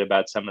little bit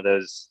about some of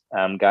those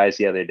guys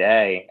the other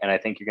day, and I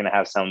think you're going to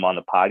have some on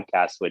the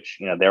podcast, which,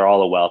 they're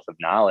all a wealth of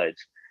knowledge.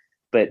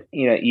 But,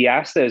 you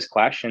ask those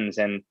questions,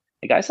 and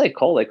the guys like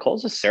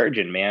Cole's a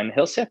surgeon, man.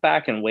 He'll sit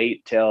back and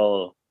wait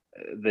till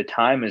the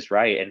time is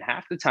right. And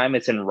half the time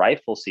it's in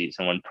rifle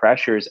season when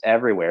pressure's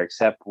everywhere,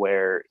 except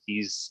where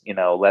he's,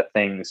 let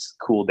things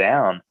cool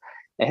down.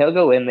 And he'll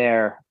go in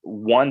there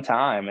one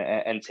time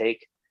and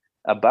take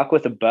a buck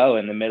with a bow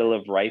in the middle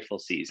of rifle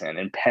season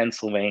in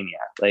Pennsylvania,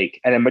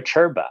 and a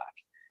mature buck.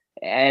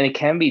 And it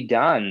can be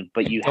done,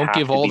 but you don't have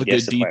give to all be the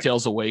disciplined. Good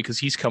details away, because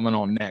he's coming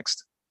on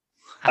next.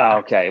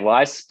 Okay. Well,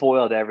 I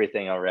spoiled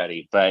everything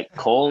already, but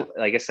Cole,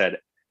 like I said,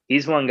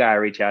 he's one guy I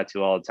reach out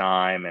to all the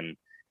time,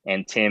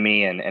 and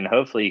Timmy, and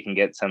hopefully you can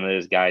get some of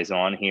those guys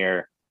on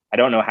here. I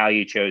don't know how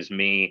you chose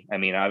me. I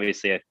mean,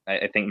 obviously,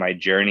 I think my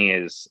journey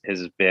has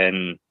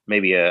been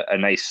maybe a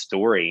nice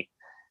story.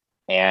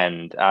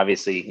 And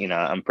obviously,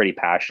 I'm pretty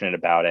passionate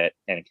about it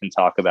and can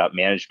talk about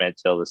management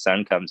till the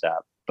sun comes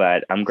up.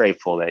 but I'm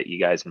grateful that you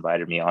guys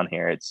invited me on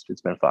here. It's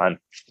been fun.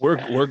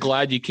 We're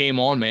glad you came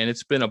on, man.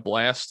 It's been a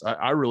blast.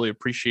 I really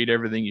appreciate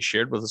everything you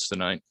shared with us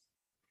tonight.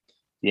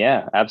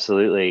 Yeah,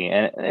 absolutely.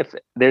 And if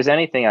there's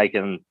anything I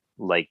can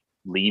like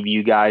leave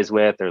you guys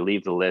with or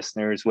leave the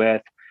listeners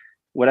with,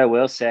 what I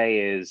will say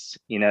is,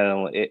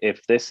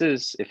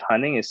 if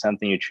hunting is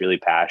something you're truly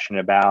passionate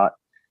about,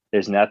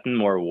 there's nothing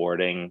more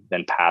rewarding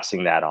than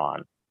passing that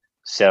on.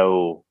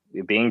 So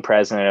being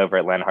president over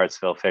at Len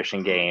Hartsville Fish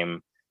and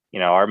Game,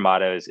 our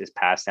motto is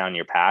pass down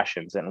your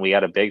passions. And we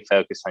got a big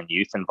focus on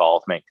youth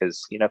involvement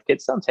because, if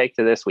kids don't take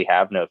to this, we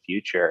have no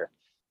future.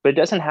 But it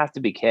doesn't have to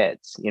be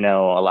kids. A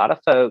lot of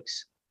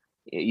folks,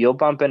 you'll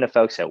bump into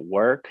folks at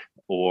work,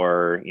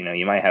 or,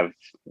 you might have,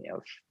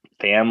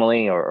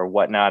 family or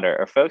whatnot,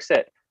 or folks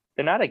that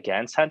they're not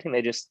against hunting.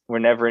 They just were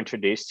never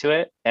introduced to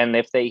it. And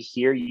if they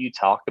hear you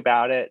talk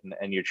about it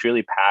and you're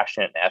truly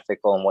passionate and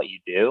ethical in what you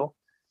do,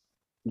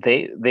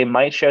 they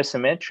might show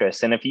some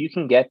interest. And if you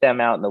can get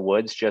them out in the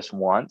woods just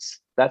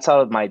once, that's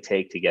all it might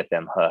take to get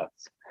them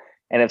hooked.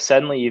 And if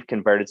suddenly you've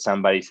converted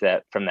somebody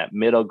from that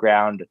middle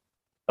ground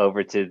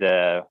over to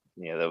the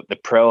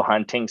pro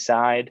hunting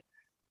side,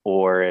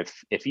 or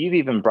if you've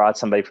even brought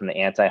somebody from the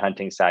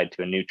anti-hunting side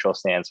to a neutral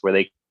stance where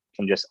they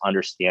can just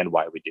understand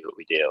why we do what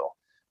we do,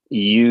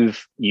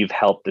 you've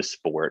helped the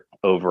sport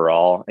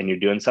overall, and you're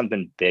doing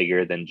something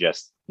bigger than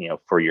just,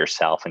 for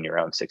yourself and your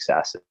own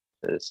successes.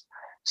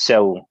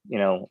 So,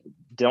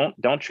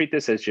 don't treat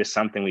this as just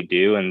something we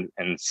do and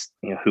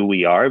who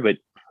we are, but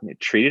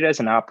treat it as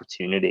an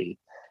opportunity.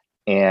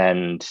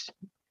 And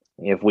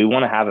if we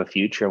want to have a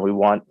future and we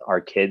want our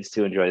kids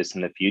to enjoy this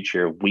in the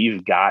future,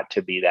 we've got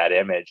to be that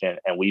image, and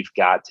we've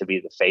got to be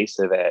the face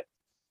of it.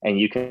 And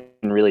you can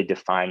really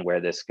define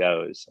where this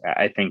goes.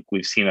 I think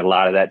we've seen a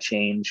lot of that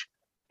change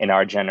in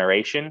our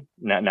generation.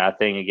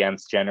 Nothing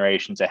against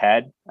generations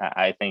ahead.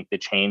 I think the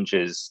change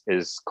is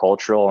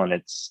cultural, and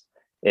it's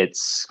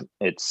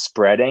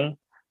spreading.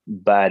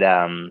 But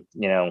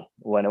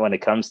when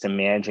it comes to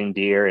managing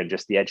deer and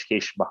just the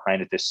education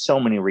behind it, there's so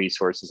many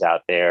resources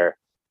out there,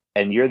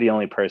 and you're the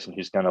only person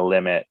who's going to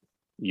limit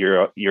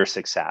your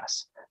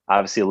success.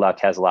 Obviously, luck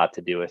has a lot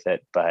to do with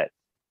it, but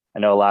I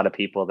know a lot of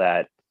people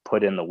that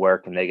put in the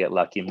work and they get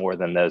lucky more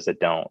than those that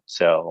don't.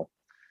 So,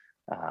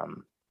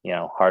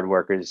 hard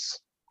workers,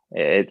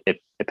 it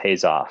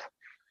pays off.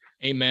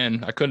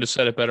 Amen. I couldn't have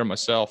said it better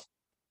myself.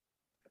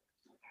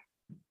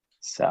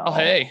 So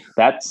hey,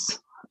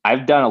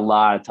 I've done a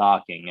lot of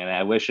talking, and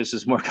I wish this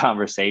was more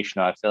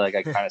conversational. I feel like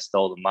I kind of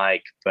stole the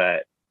mic,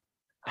 but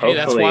hey,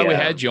 that's why we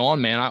had you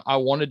on, man. I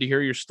wanted to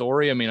hear your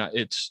story. I mean,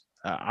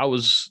 I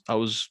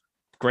was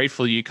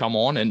grateful you come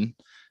on and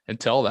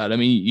tell that. I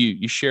mean,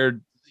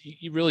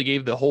 you really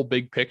gave the whole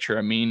big picture.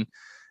 I mean,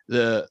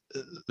 the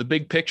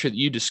big picture that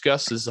you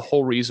discussed is the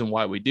whole reason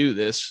why we do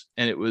this.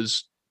 And it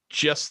was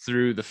just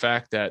through the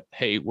fact that,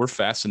 hey, we're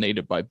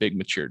fascinated by big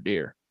mature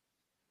deer.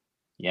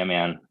 Yeah,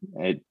 man,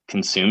 it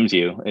consumes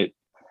you. It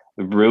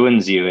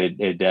ruins you.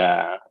 It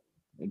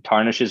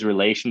tarnishes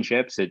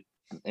relationships.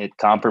 It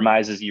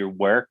compromises your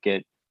work.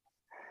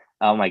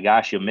 Oh my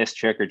gosh, you'll miss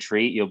trick or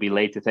treat. You'll be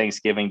late to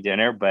Thanksgiving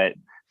dinner, but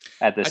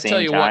at the same time,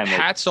 I tell you what,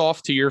 hats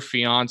off to your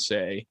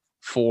fiance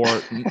for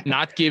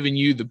not giving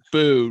you the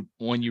boot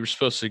when you were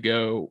supposed to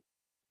go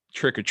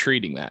trick or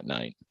treating that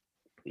night.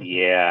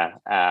 Yeah,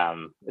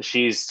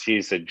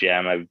 she's a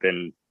gem. I've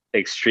been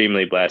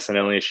extremely blessed. Not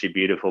only is she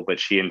beautiful, but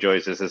she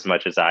enjoys this as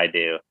much as I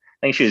do. I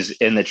think she was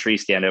in the tree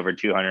stand over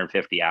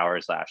 250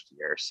 hours last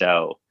year.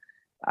 So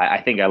I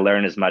think I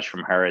learned as much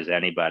from her as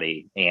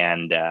anybody.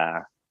 And,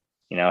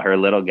 her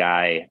little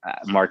guy,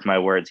 mark my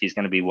words, he's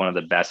going to be one of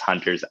the best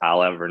hunters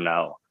I'll ever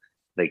know.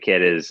 The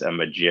kid is a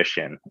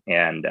magician,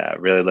 and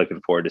really looking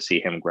forward to see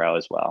him grow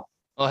as well.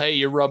 Well, hey,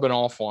 you're rubbing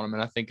off on him,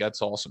 and I think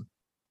that's awesome.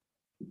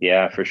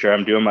 Yeah, for sure.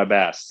 I'm doing my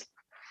best.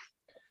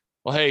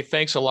 Well, hey,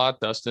 thanks a lot,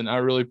 Dustin. I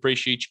really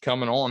appreciate you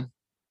coming on.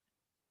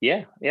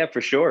 Yeah, for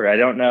sure. I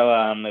don't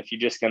know if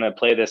you're just going to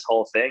play this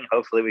whole thing.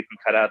 Hopefully we can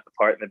cut out the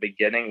part in the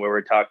beginning where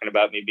we're talking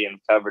about me being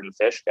covered in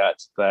fish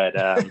guts, but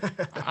I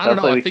don't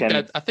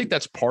know. I think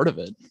that's part of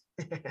it.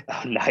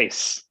 Oh,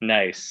 nice.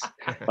 Well,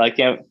 I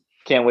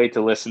can't wait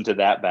to listen to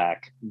that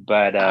back.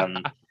 But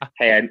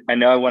hey, I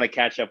know I want to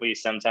catch up with you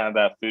sometime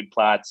about food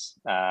plots.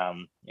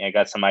 I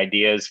got some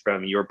ideas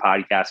from your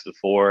podcast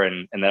before,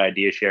 and that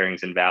idea sharing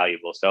is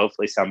invaluable. So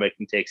hopefully somebody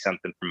can take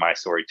something from my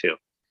story too.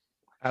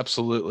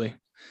 Absolutely.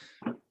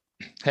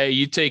 Hey,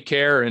 you take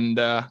care and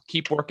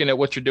keep working at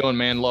what you're doing,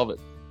 man. Love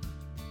it.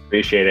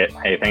 Appreciate it.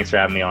 Hey, thanks for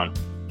having me on.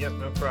 Yep,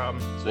 no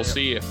problem. We'll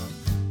see you.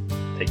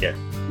 Take care.